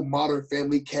 the whole Modern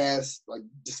Family cast like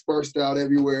dispersed out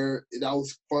everywhere. That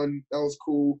was fun. That was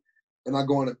cool. And I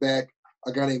go in the back.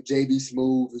 A guy named JB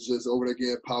Smooth is just over there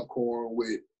getting popcorn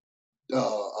with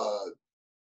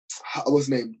what's his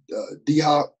name?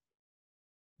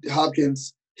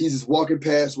 Hopkins. He's just walking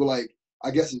past with like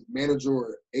I guess his manager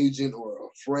or agent or a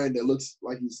friend that looks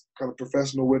like he's kind of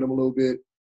professional with him a little bit.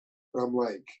 And I'm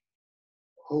like,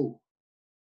 oh,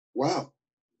 wow.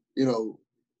 And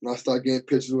I start getting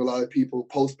pictures with a lot of people.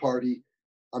 Post-party,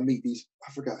 I meet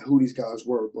I forgot who these guys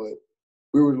were, but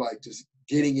we were like just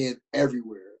getting in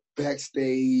everywhere.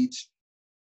 Backstage,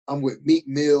 I'm with Meek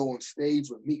Mill on stage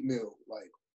with Meek Mill.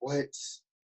 Like, what?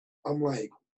 I'm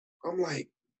like,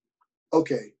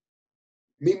 okay,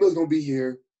 Meek Mill's gonna be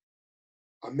here.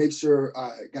 I make sure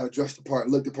I got to dress the part,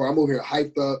 look the part. I'm over here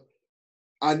hyped up.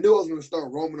 I knew I was gonna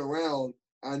start roaming around.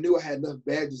 I knew I had enough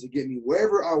badges to get me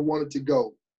wherever I wanted to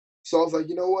go. So I was like,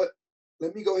 you know what?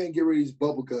 Let me go ahead and get rid of these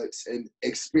bubble guts and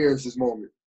experience this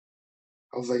moment.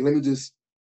 I was like, I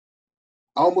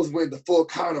almost went into full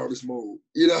con artist mode.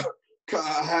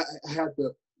 I had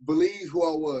to believe who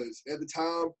I was. At the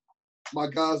time, my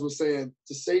guys were saying,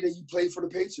 to say that you played for the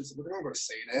Patriots. I'm not going to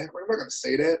say that. I'm not going to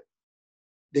say that.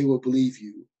 They will believe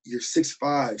you. You're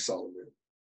 6'5", Solomon.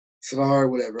 So all right,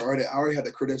 whatever. I already had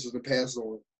the credentials to pass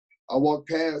on. I walked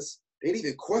past. They didn't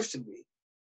even question me.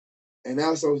 And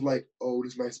now so I was like, oh,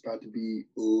 this night's about to be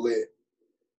lit.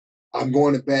 I'm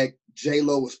going to back.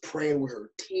 J-Lo was praying with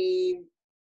her team.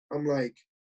 I'm like,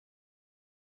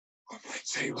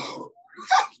 J-Lo.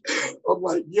 I'm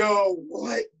like, yo,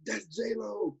 what? That's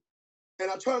J-Lo.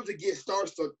 And I tried to get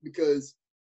starstruck because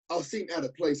was sitting at a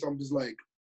place, so I'm just like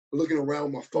looking around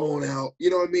with my phone out. You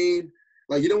know what I mean?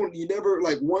 Like, you never,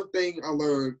 like, one thing I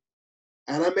learned,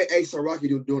 and I met A$AP Rocky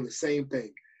doing the same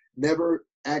thing. Never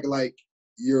act like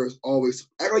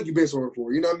act like you've been somewhere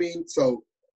before. You know what I mean? So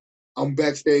I'm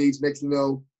backstage. Next thing you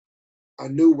know, I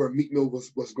knew where Meek Mill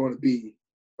was going to be.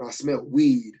 And I smelled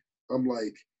weed. I'm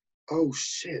like, oh,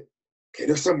 shit. Okay,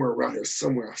 there's somewhere around here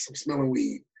somewhere. I'm smelling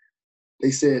weed.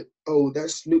 They said, oh,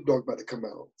 that's Snoop Dogg about to come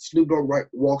out. Snoop Dogg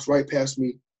walks right past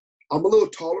me. I'm a little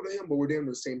taller than him, but we're damn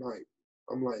near the same height.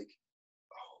 I'm like,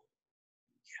 oh,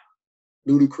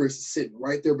 yeah. Ludacris is sitting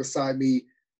right there beside me.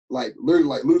 Like, literally,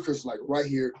 like, Ludacris is, like, right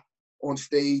here on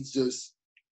stage, just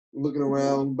looking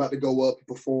around, about to go up and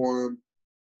perform.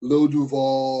 Lil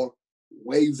Duval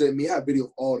waves at me. I have video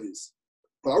of all this.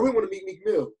 But I really want to meet Meek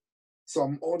Mill. So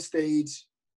I'm on stage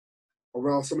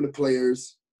around some of the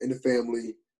players and the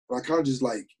family. And I kind of just,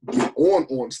 like, get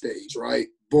on stage, right?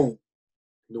 Boom.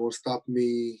 No one stopped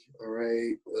me. All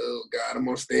right. Oh, God, I'm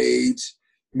on stage.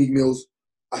 Meek Mill's,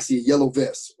 I see a yellow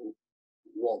vest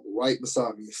walk right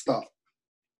beside me and stop.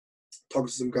 Talking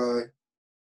to some guy. I'm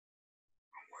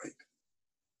like,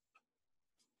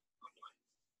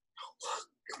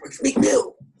 it's Meek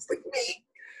Mill. It's like me.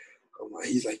 I'm like,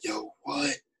 he's like, yo,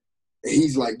 what? And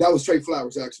he's like, that was Trey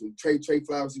Flowers, actually. Trey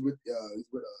Flowers, he's with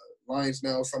Lions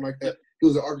now, something like that. He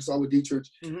was in Arkansas with Dietrich.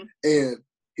 Mm-hmm. And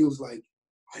he was like,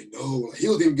 I know. Like, he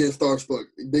was even getting starstruck,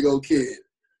 big old kid.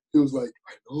 He was like,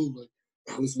 I know. Like,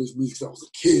 I listened to this music since I was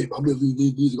a kid. I've been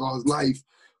listening to music all his life.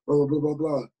 Blah, blah, blah, blah,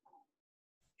 blah.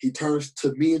 He turns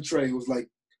to me and Trey, was like,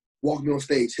 walking on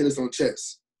stage, hit us on the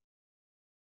chest.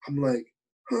 I'm like,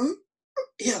 huh?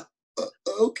 Yeah.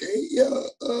 Okay, yeah.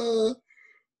 All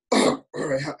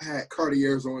right, I had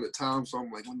Cartiers on at the time, so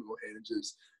I'm like, let me go ahead and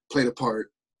just play the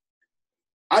part.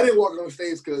 I didn't walk on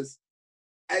stage because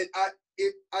I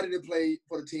didn't play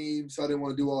for the team, so I didn't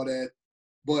want to do all that.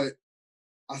 But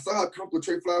I saw how comfortable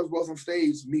Trey Flowers was on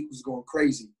stage. Meek was going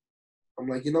crazy. I'm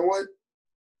like, you know what?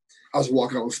 I was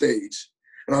walking on stage,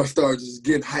 and I started just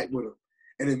getting hyped with him.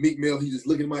 And then Meek Mill, he just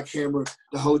looking at my camera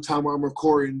the whole time I'm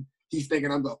recording. He's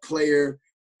thinking I'm the player.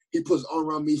 He puts his arm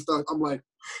around me. I'm like,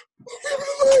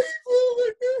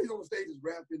 he's on stage just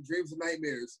rapping Dreams and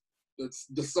Nightmares,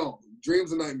 the song,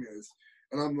 Dreams and Nightmares.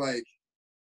 And I'm like,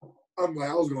 I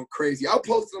was going crazy. I'll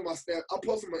post it on my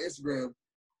Instagram,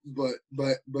 but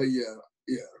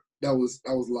yeah, that was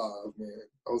live, man.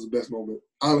 That was the best moment.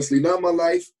 Honestly, not in my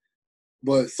life,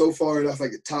 but so far that's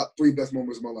like the top 3 best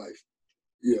moments of my life.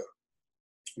 Yeah,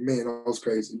 man, that was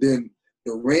crazy. Then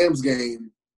the Rams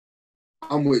game,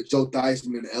 I'm with Joe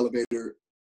Theismann in the elevator.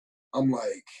 I'm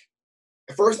like,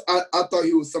 at first I thought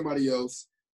he was somebody else,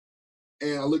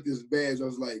 and I looked at his badge. I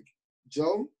was like,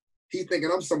 Joe? He thinking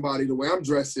I'm somebody the way I'm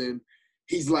dressing.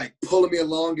 He's like pulling me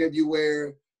along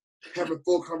everywhere, having a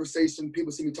full conversation.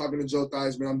 People see me talking to Joe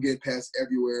Theismann. I'm getting passed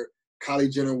everywhere. Kylie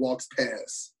Jenner walks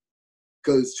past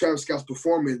because Travis Scott's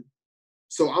performing.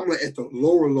 So I'm like at the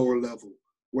lower level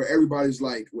where everybody's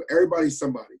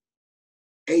somebody.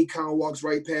 Akon walks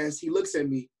right past. He looks at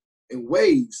me and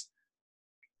waves.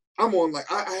 I'm on like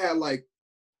I had like,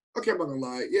 okay, I'm not gonna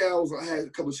lie. Yeah, I had a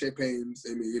couple of champagnes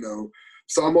in me, you know.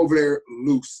 So I'm over there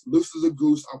loose as a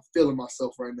goose. I'm feeling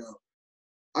myself right now.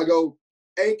 I go,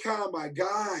 Akon, my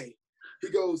guy. He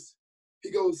goes,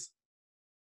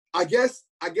 I guess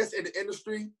in the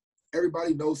industry,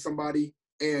 everybody knows somebody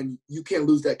and you can't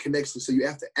lose that connection. So you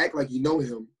have to act like you know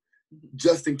him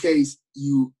just in case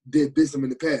you did business in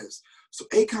the past. So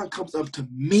Akon comes up to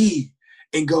me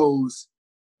and goes,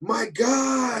 my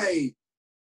guy,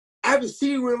 I haven't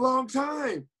seen you in a long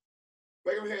time.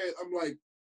 Back in my head, I'm like,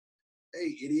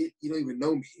 hey, idiot, you don't even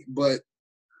know me, but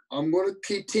I'm going to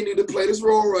continue to play this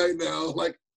role right now.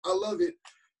 Like, I love it.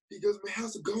 He goes, man,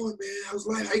 how's it going, man? How's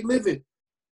life? How you living?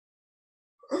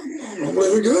 I'm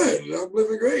living good. I'm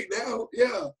living great now.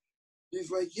 Yeah.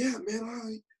 He's like, yeah,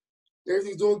 man,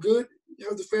 everything's doing good.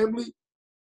 How's the family?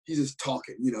 He's just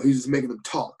talking, you know, he's just making them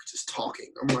talk, just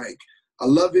talking. I'm like, I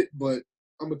love it, but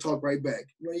I'm going to talk right back.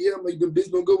 I'm like, yeah, I'm like, the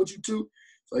business don't go with you too?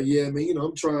 It's like, yeah, man, you know,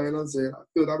 I'm trying. I said,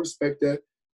 I respect that.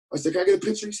 I said, can I get a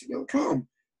picture? He said, no problem.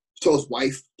 He told his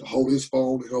wife to hold his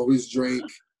phone and hold his drink,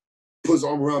 put his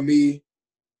arm around me,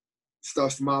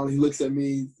 starts smiling. He looks at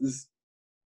me,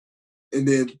 and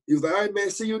then he was like, all right,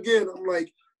 man, see you again. I'm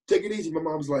like, take it easy. My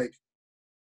mom's like,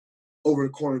 over in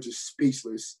the corner, just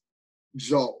speechless,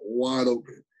 jaw wide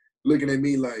open, looking at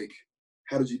me like,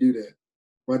 how did you do that?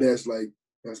 My dad's like,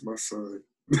 that's my son.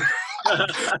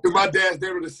 My dad's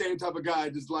there with the same type of guy,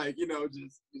 just like, you know,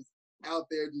 just out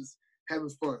there, just having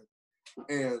fun.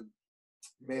 And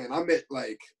man, I met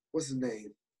like, what's his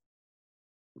name?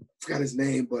 I forgot his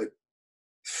name, but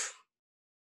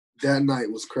that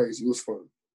night was crazy. It was fun.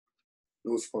 It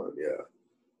was fun, yeah.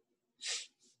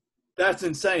 That's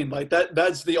insane. Like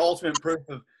that's the ultimate proof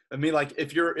of me. Like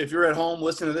if you're at home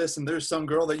listening to this and there's some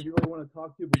girl that you really want to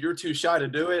talk to, but you're too shy to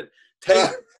do it,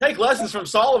 take lessons from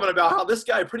Solomon about how this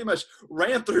guy pretty much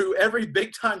ran through every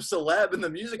big time celeb in the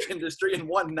music industry in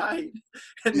one night.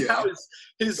 And now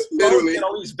his phone had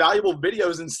all these valuable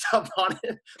videos and stuff on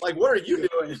it. Like, what are you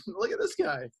doing? Look at this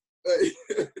guy.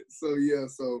 So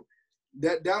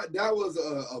that was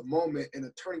a moment and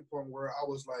a turning point where I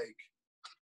was like,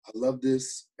 I love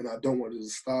this and I don't want it to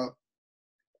stop.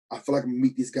 I feel like I'm gonna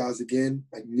meet these guys again,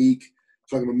 like Meek. I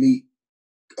feel like I'm gonna meet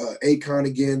Akon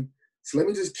again. So let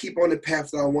me just keep on the path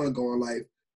that I want to go in life.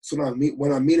 So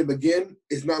when I meet him again,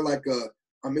 it's not like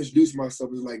I'm introducing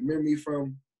myself. It's like, remember me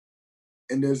from?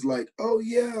 And there's like, oh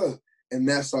yeah, and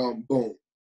that's boom.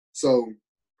 So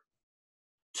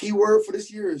key word for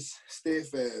this year is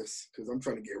steadfast, because I'm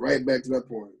trying to get right back to that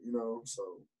point, so.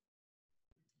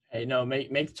 Hey, no,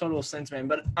 make total sense, man.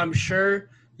 But I'm sure,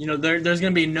 there's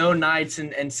going to be no nights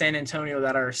in San Antonio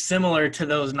that are similar to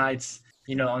those nights,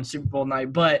 on Super Bowl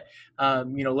night. But,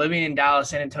 living in Dallas,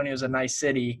 San Antonio is a nice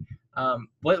city.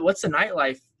 What's the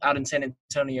nightlife out in San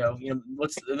Antonio?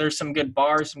 There's some good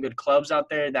bars, some good clubs out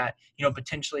there that,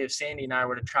 potentially if Sandy and I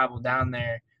were to travel down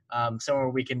there, somewhere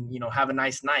we can, have a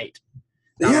nice night.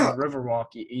 Down on the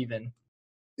Riverwalk even.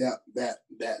 Yeah, that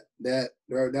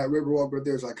Riverwalk right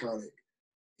there is iconic.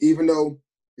 Even though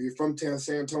if you're from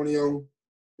San Antonio,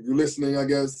 if you're listening, I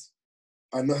guess,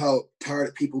 I know how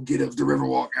tired people get of the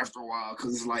Riverwalk after a while,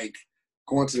 because it's like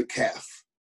going to the CAF.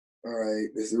 All right,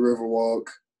 it's the Riverwalk.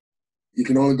 You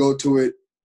can only go to it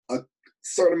a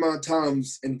certain amount of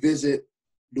times and visit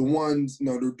the ones,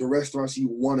 the restaurants you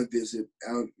want to visit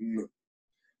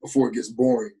before it gets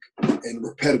boring and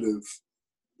repetitive,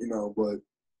 but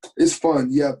it's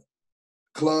fun. You have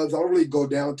clubs. I don't really go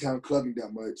downtown clubbing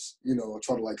that much. I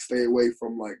try to stay away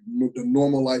from the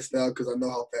normal lifestyle, because I know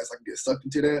how fast I can get sucked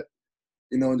into that,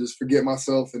 and just forget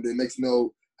myself. And then next thing you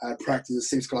know, I practice at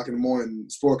 6 o'clock in the morning,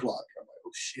 it's 4 o'clock. I'm like,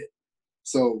 oh shit.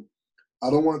 So I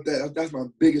don't want that. That's my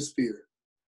biggest fear.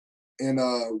 And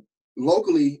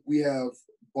locally, we have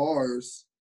bars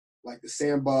like the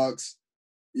Sandbox.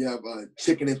 You have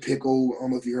Chicken and Pickle. I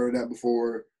don't know if you heard of that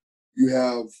before. You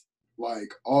have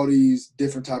all these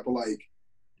different type of like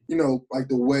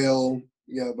the Whale.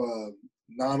 You have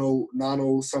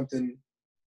Nano something,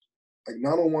 like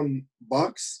 901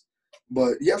 Bucks.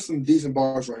 But you have some decent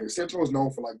bars right here. San Antonio is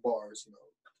known for bars,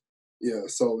 Yeah,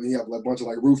 so you have a bunch of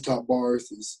rooftop bars.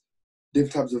 There's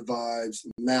different types of vibes,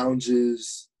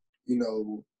 lounges,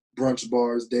 brunch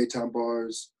bars, daytime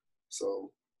bars.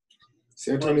 So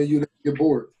San Antonio, you get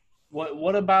bored.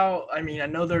 What about, I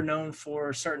know they're known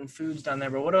for certain foods down there,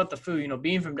 but what about the food?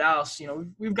 Being from Dallas,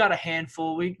 we've got a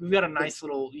handful. We've got a nice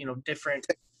little, different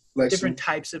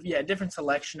types of, different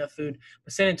selection of food.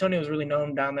 But San Antonio is really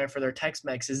known down there for their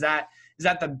Tex-Mex. Is that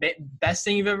the best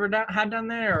thing you've ever had down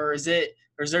there? Or is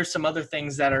there some other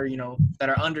things that are, that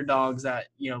are underdogs that,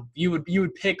 you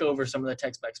would pick over some of the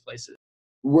Tex-Mex places?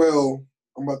 Well,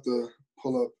 I'm about to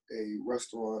pull up a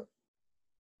restaurant,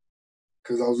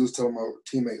 because I was just telling my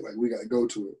teammate, we got to go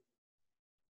to it.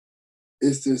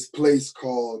 It's this place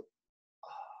called,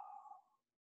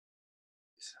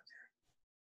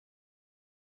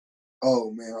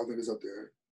 oh, man, I don't think it's up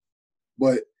there.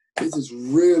 But it's this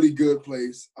really good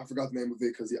place. I forgot the name of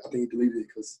it, because I think he deleted it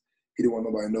because he didn't want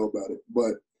nobody to know about it.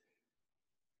 But,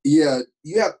 yeah,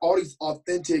 you have all these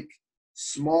authentic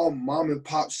small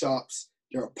mom-and-pop shops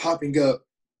that are popping up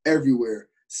everywhere.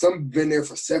 Some been there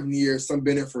for 7 years. Some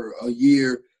been there for a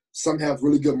year. Some have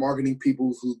really good marketing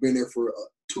people who've been there for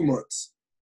 2 months,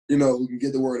 who can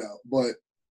get the word out. But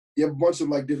you have a bunch of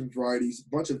different varieties, a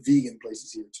bunch of vegan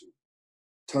places here too.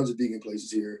 Tons of vegan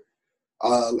places here.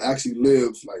 I actually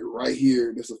live right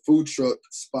here. There's a food truck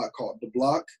spot called The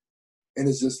Block, and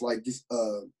it's just this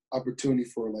opportunity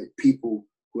for people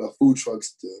who have food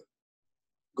trucks to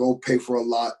go pay for a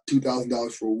lot,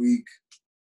 $2,000 for a week,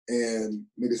 and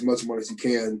make as much money as you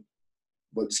can.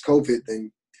 But this COVID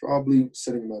thing probably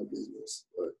setting them out of business.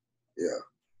 But yeah.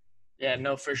 Yeah,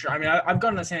 no, for sure. I've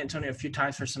gone to San Antonio a few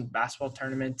times for some basketball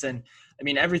tournaments, and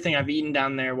everything I've eaten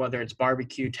down there, whether it's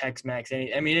barbecue, Tex-Mex,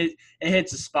 it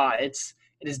hits a spot. It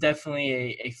is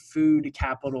definitely a food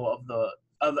capital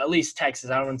of at least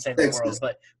Texas. I wouldn't say the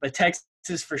world, but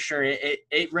Texas for sure.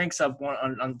 It ranks up one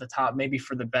on the top, maybe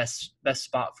for the best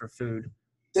spot for food.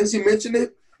 Since you mentioned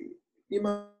it, you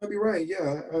might be right.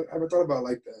 Yeah, I haven't thought about it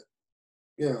like that.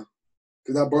 Yeah,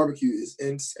 because that barbecue is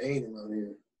insane around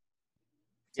here.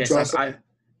 Yes,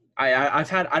 I've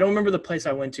had. I don't remember the place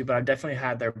I went to, but I've definitely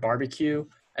had their barbecue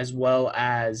as well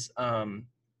as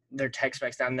their tech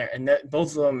specs down there, and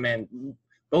both of them, man,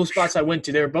 both spots I went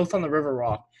to, they were both on the River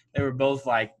Rock. They were both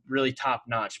like really top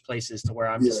notch places to where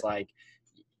I'm just like,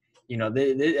 you know,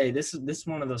 hey, this is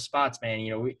one of those spots, man.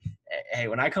 You know, hey,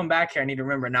 when I come back here, I need to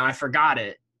remember. Now I forgot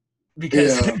it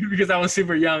because because I was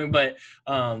super young, but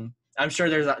I'm sure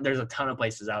there's a ton of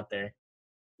places out there.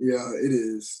 Yeah, it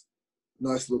is.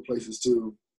 Nice little places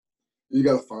too. You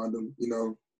gotta find them. You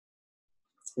know,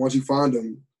 once you find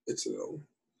them, it's a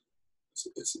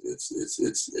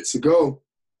go.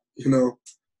 You know,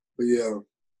 but yeah.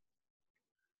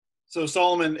 So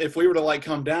Solomon, if we were to like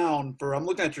come down I'm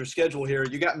looking at your schedule here,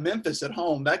 you got Memphis at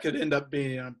home. That could end up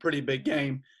being a pretty big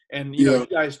game. And you know,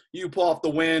 you pull off the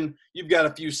win. You've got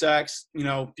a few sacks, you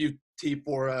know, a few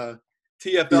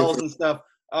TFLs and stuff.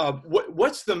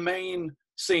 What's the main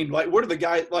scene? Like, what are the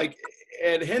guys like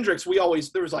at Hendricks?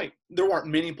 There weren't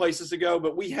many places to go,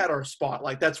 but we had our spot.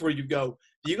 Like, that's where you go.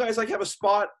 Do you guys like have a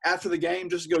spot after the game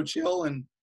just to go chill and?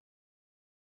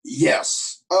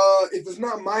 Yes. If it's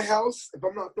not my house, if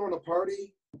I'm not throwing a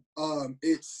party,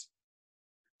 it's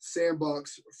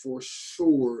Sandbox for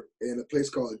sure and a place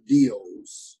called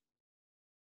Dio's.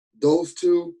 Those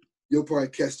two, you'll probably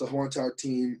catch the whole entire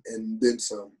team and then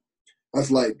some. That's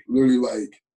like literally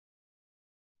like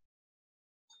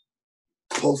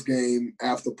post game,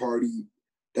 after party.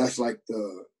 That's like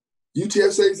the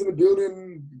UTSA's in the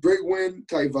building, great win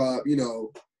type vibe, you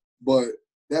know. But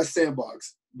that's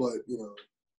Sandbox. But, you know,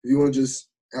 if you want to just,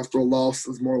 after a loss,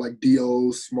 it's more like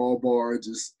Dio's, small bar,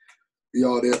 just be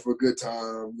all there for a good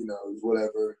time, you know,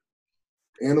 whatever.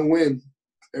 And a win.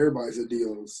 Everybody's at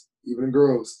Dio's, even the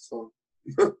girls. So.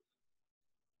 All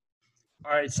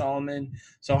right, Solomon.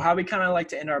 So how we kind of like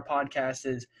to end our podcast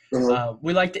is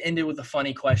we like to end it with a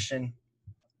funny question.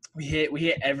 We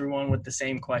hit everyone with the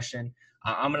same question.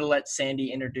 I'm going to let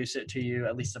Sandy introduce it to you,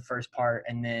 at least the first part,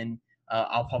 and then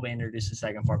I'll probably introduce the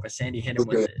second part. But Sandy, hit him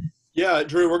with it. Yeah,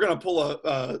 Drew, we're going to pull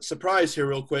a surprise here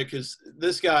real quick because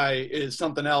this guy is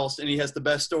something else, and he has the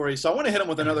best story. So I want to hit him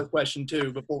with another question,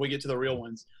 too, before we get to the real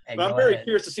ones. Hey, but I'm very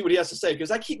curious to see what he has to say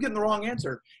because I keep getting the wrong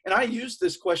answer. And I use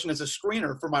this question as a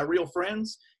screener for my real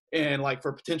friends and, like,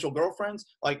 for potential girlfriends.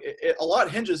 Like, a lot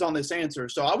hinges on this answer.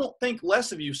 So I won't think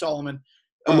less of you, Solomon,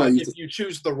 if you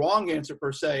choose the wrong answer,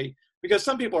 per se, because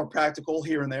some people are practical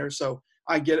here and there. So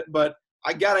I get it. But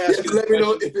I got to ask you let me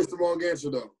know if it's the wrong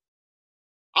answer, though.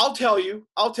 I'll tell you.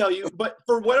 But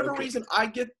for whatever reason, I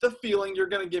get the feeling you're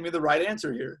going to give me the right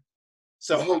answer here.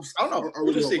 So I don't know.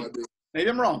 We'll just see. Maybe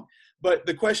I'm wrong. But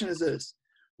the question is this.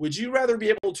 Would you rather be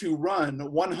able to run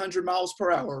 100 miles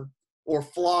per hour or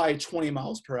fly 20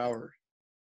 miles per hour?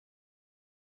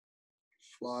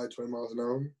 Fly 20 miles an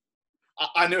hour?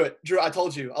 I knew it. Drew, I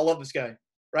told you. I love this guy.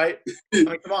 Right? I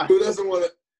mean, come on. Who doesn't want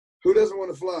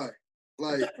to fly?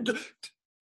 Like,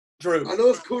 Drew. I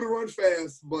know it's cool to run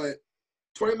fast, but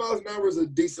 20 miles an hour is a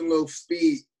decent little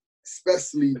speed,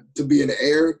 especially to be in the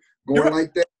air, going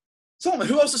like that. Solomon,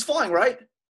 who else is flying, right?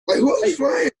 Like, who else is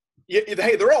flying?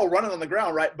 Hey, they're all running on the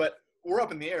ground, right? But we're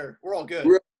up in the air. We're all good.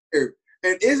 We're up in the air.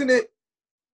 And isn't it,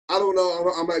 I don't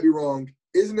know, I might be wrong.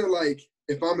 Isn't it like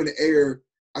if I'm in the air,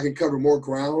 I can cover more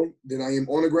ground than I am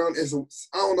on the ground?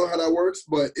 I don't know how that works,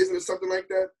 but isn't it something like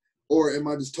that? Or am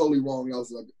I just totally wrong? That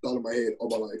was like a thought in my head all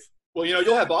my life. Well, you know,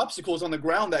 you'll have obstacles on the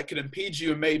ground that could impede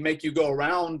you and may make you go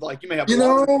around. Like, you may have to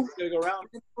go around.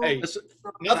 Hey,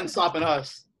 nothing's stopping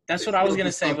us. That's what I was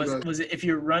gonna say. Was if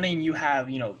you're running, you have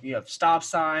stop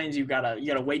signs. You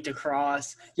gotta wait to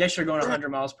cross. Yes, you're going 100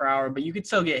 miles per hour, but you could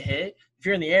still get hit. If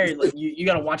you're in the air, like you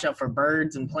gotta watch out for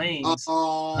birds and planes.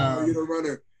 You're the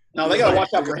runner. No, they gotta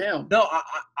watch out for him. No,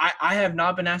 I have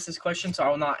not been asked this question, so I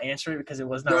will not answer it because it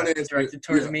was not directed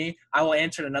towards me. I will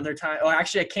answer it another time. Oh,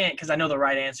 actually, I can't because I know the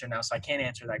right answer now, so I can't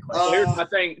answer that question. Here's my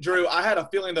thing, Drew. I had a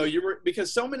feeling though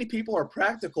because so many people are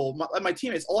practical. My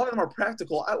teammates, a lot of them are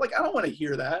practical. I don't want to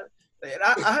hear that. And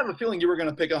I have a feeling you were going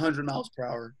to pick 100 miles per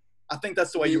hour. I think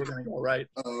that's the way you were going to go, right?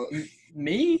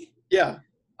 Me? Yeah.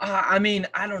 I mean,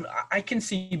 I don't – I can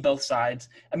see both sides.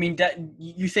 I mean,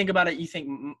 you think about it, you think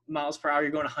miles per hour, you're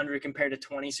going 100 compared to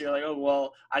 20. So you're like, oh,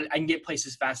 well, I can get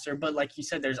places faster. But like you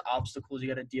said, there's obstacles you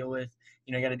got to deal with.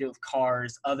 You know, you got to deal with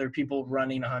cars, other people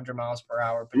running 100 miles per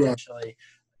hour potentially.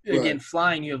 Right. Again,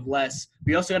 flying, you have less.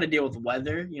 We also got to deal with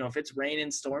weather. You know, if it's raining,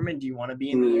 storming, do you want to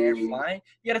be in the air flying?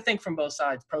 You got to think from both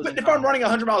sides. Pros and cons. If I'm running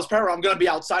 100 miles per hour, I'm going to be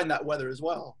outside in that weather as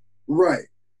well. Right.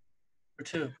 Or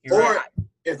two. Or right.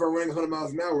 If I'm running 100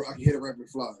 miles an hour, I can hit it right and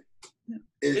fly. Yeah.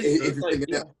 If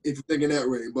you're thinking that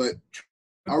way, but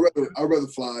I'd rather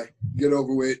fly, get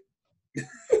over with.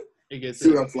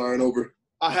 See what I'm flying over.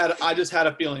 I just had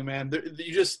a feeling, man.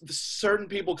 Certain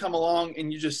people come along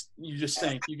and you just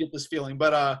think you get this feeling.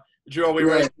 But Drew, are we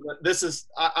Right. ready? This is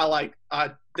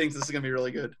I think this is gonna be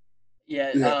really good.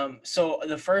 Yeah. Yeah. So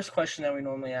the first question that we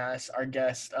normally ask our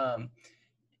guests,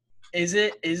 is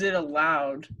it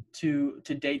allowed to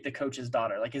date the coach's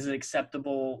daughter? Like, is it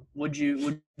acceptable? Would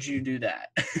you do that?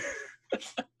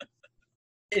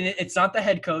 And it's not the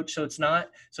head coach, so it's not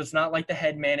like the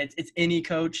head man. It's any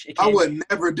coach. I would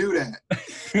never do that.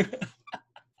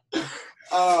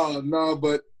 Oh no,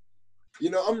 but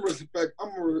I'm a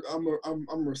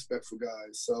respectful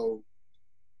guy, so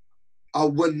I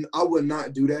would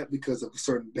not do that because of a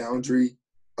certain boundary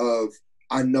of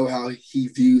I know how he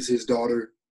views his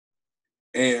daughter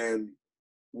and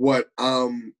what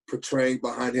I'm portraying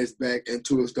behind his back and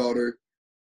to his daughter,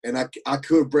 and I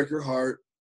could break her heart.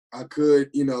 I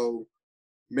could,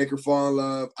 make her fall in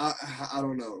love. I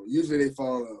don't know. Usually they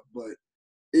fall in love, but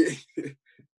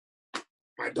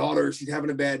my daughter, she's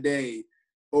having a bad day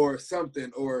or something,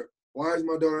 or why is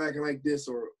my daughter acting like this,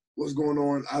 or what's going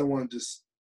on? I don't want to just,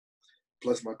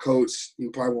 plus my coach, he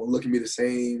probably won't look at me the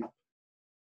same,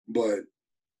 but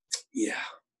yeah.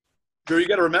 Drew, you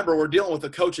got to remember we're dealing with a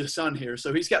coach's son here,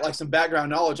 so he's got like some background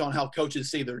knowledge on how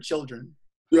coaches see their children.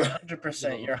 Yeah.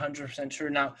 100%. You're 100% true.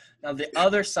 Now the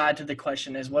other side to the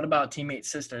question is, what about teammate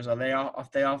sisters? Are they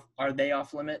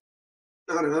off limit?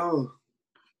 Not at all.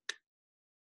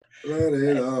 Not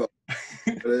at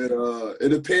all. It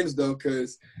depends though,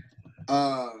 because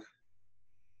I'm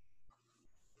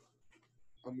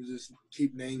gonna just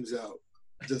keep names out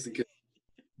just in case.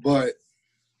 But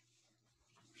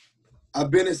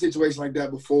I've been in a situation like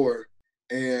that before,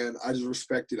 and I just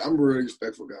respected. I'm a really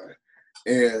respectful guy,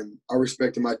 and I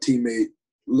respected my teammate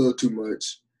a little too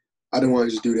much. I didn't want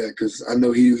to just do that because I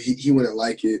know he wouldn't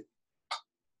like it.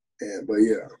 But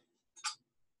yeah,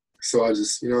 so I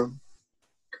just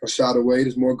I shot away.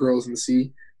 There's more girls in the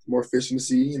sea, more fish in the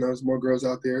sea. There's more girls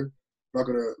out there. I'm not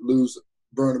gonna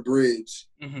burn a bridge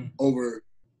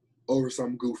over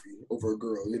something goofy, over a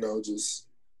girl. Just.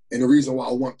 And the reason why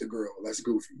I want the girl, that's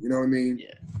goofy. You know what I mean?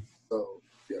 Yeah. So,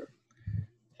 yeah.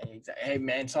 Hey,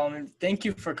 man, Solomon, thank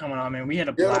you for coming on, man. We had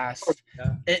a blast.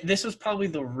 Yeah. This was probably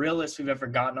the realest we've ever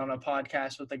gotten on a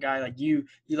podcast with a guy like you.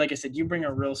 Like I said, you bring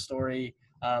a real story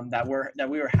that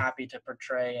we were happy to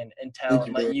portray and tell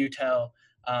and let you tell.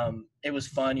 It was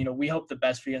fun. We hope the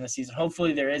best for you in the season.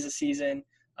 Hopefully there is a season.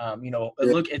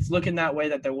 It's looking that way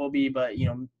that there will be, but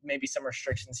maybe some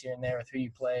restrictions here and there with who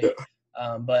you play.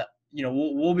 But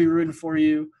we'll be rooting for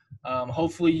you.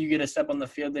 Hopefully you get a step on the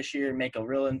field this year and make a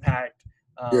real impact.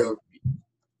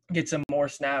 Get some more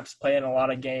snaps, play in a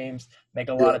lot of games, make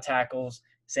a lot of tackles.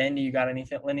 Sandy, you got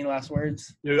any last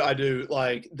words? Dude, I do.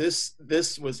 Like this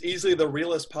was easily the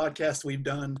realest podcast we've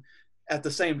done. At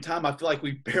the same time, I feel like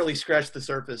we barely scratched the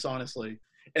surface, honestly.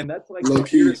 And that's like the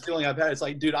weirdest feeling I've had. It's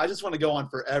like, dude, I just want to go on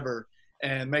forever.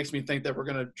 And it makes me think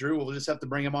that Drew will just have to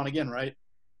bring him on again, right?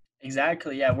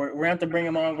 Exactly. Yeah, we're gonna have to bring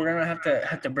him on. We're gonna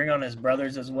have to bring on his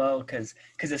brothers as well, because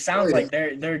it sounds like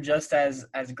they're just as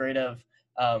great of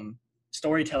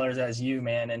storytellers as you,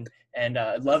 man. And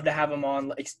I'd love to have him on.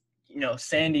 Like,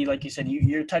 Sandy, like you said,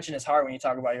 you're touching his heart when you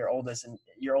talk about your oldest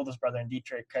brother in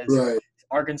Dietrich, because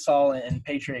Arkansas and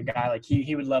Patriot guy, like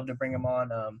he would love to bring him on.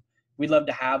 We'd love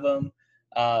to have him,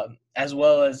 as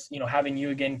well as having you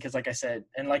again, because like I said,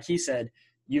 and like he said,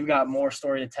 you've got more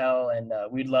story to tell, and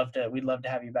we'd love to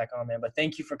have you back on, man. But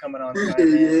thank you for coming on tonight,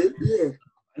 man. Yeah.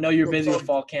 I know you're busy with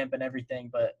fall camp and everything,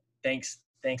 but thanks,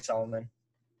 Solomon.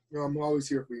 I'm always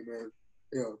here for you, man.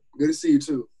 Yeah, good to see you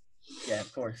too. Yeah,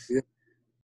 of course. Yeah.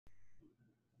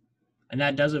 And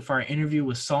that does it for our interview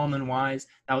with Solomon Wise.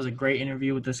 That was a great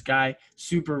interview with this guy.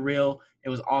 Super real. It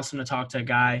was awesome to talk to a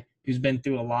guy who's been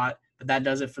through a lot. But that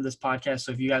does it for this podcast.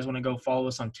 So if you guys want to go follow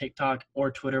us on TikTok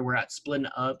or Twitter, we're at Splitting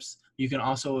Ups. You can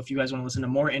also, if you guys want to listen to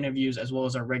more interviews as well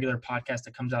as our regular podcast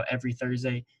that comes out every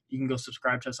Thursday, you can go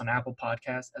subscribe to us on Apple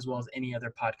Podcasts as well as any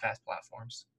other podcast platforms.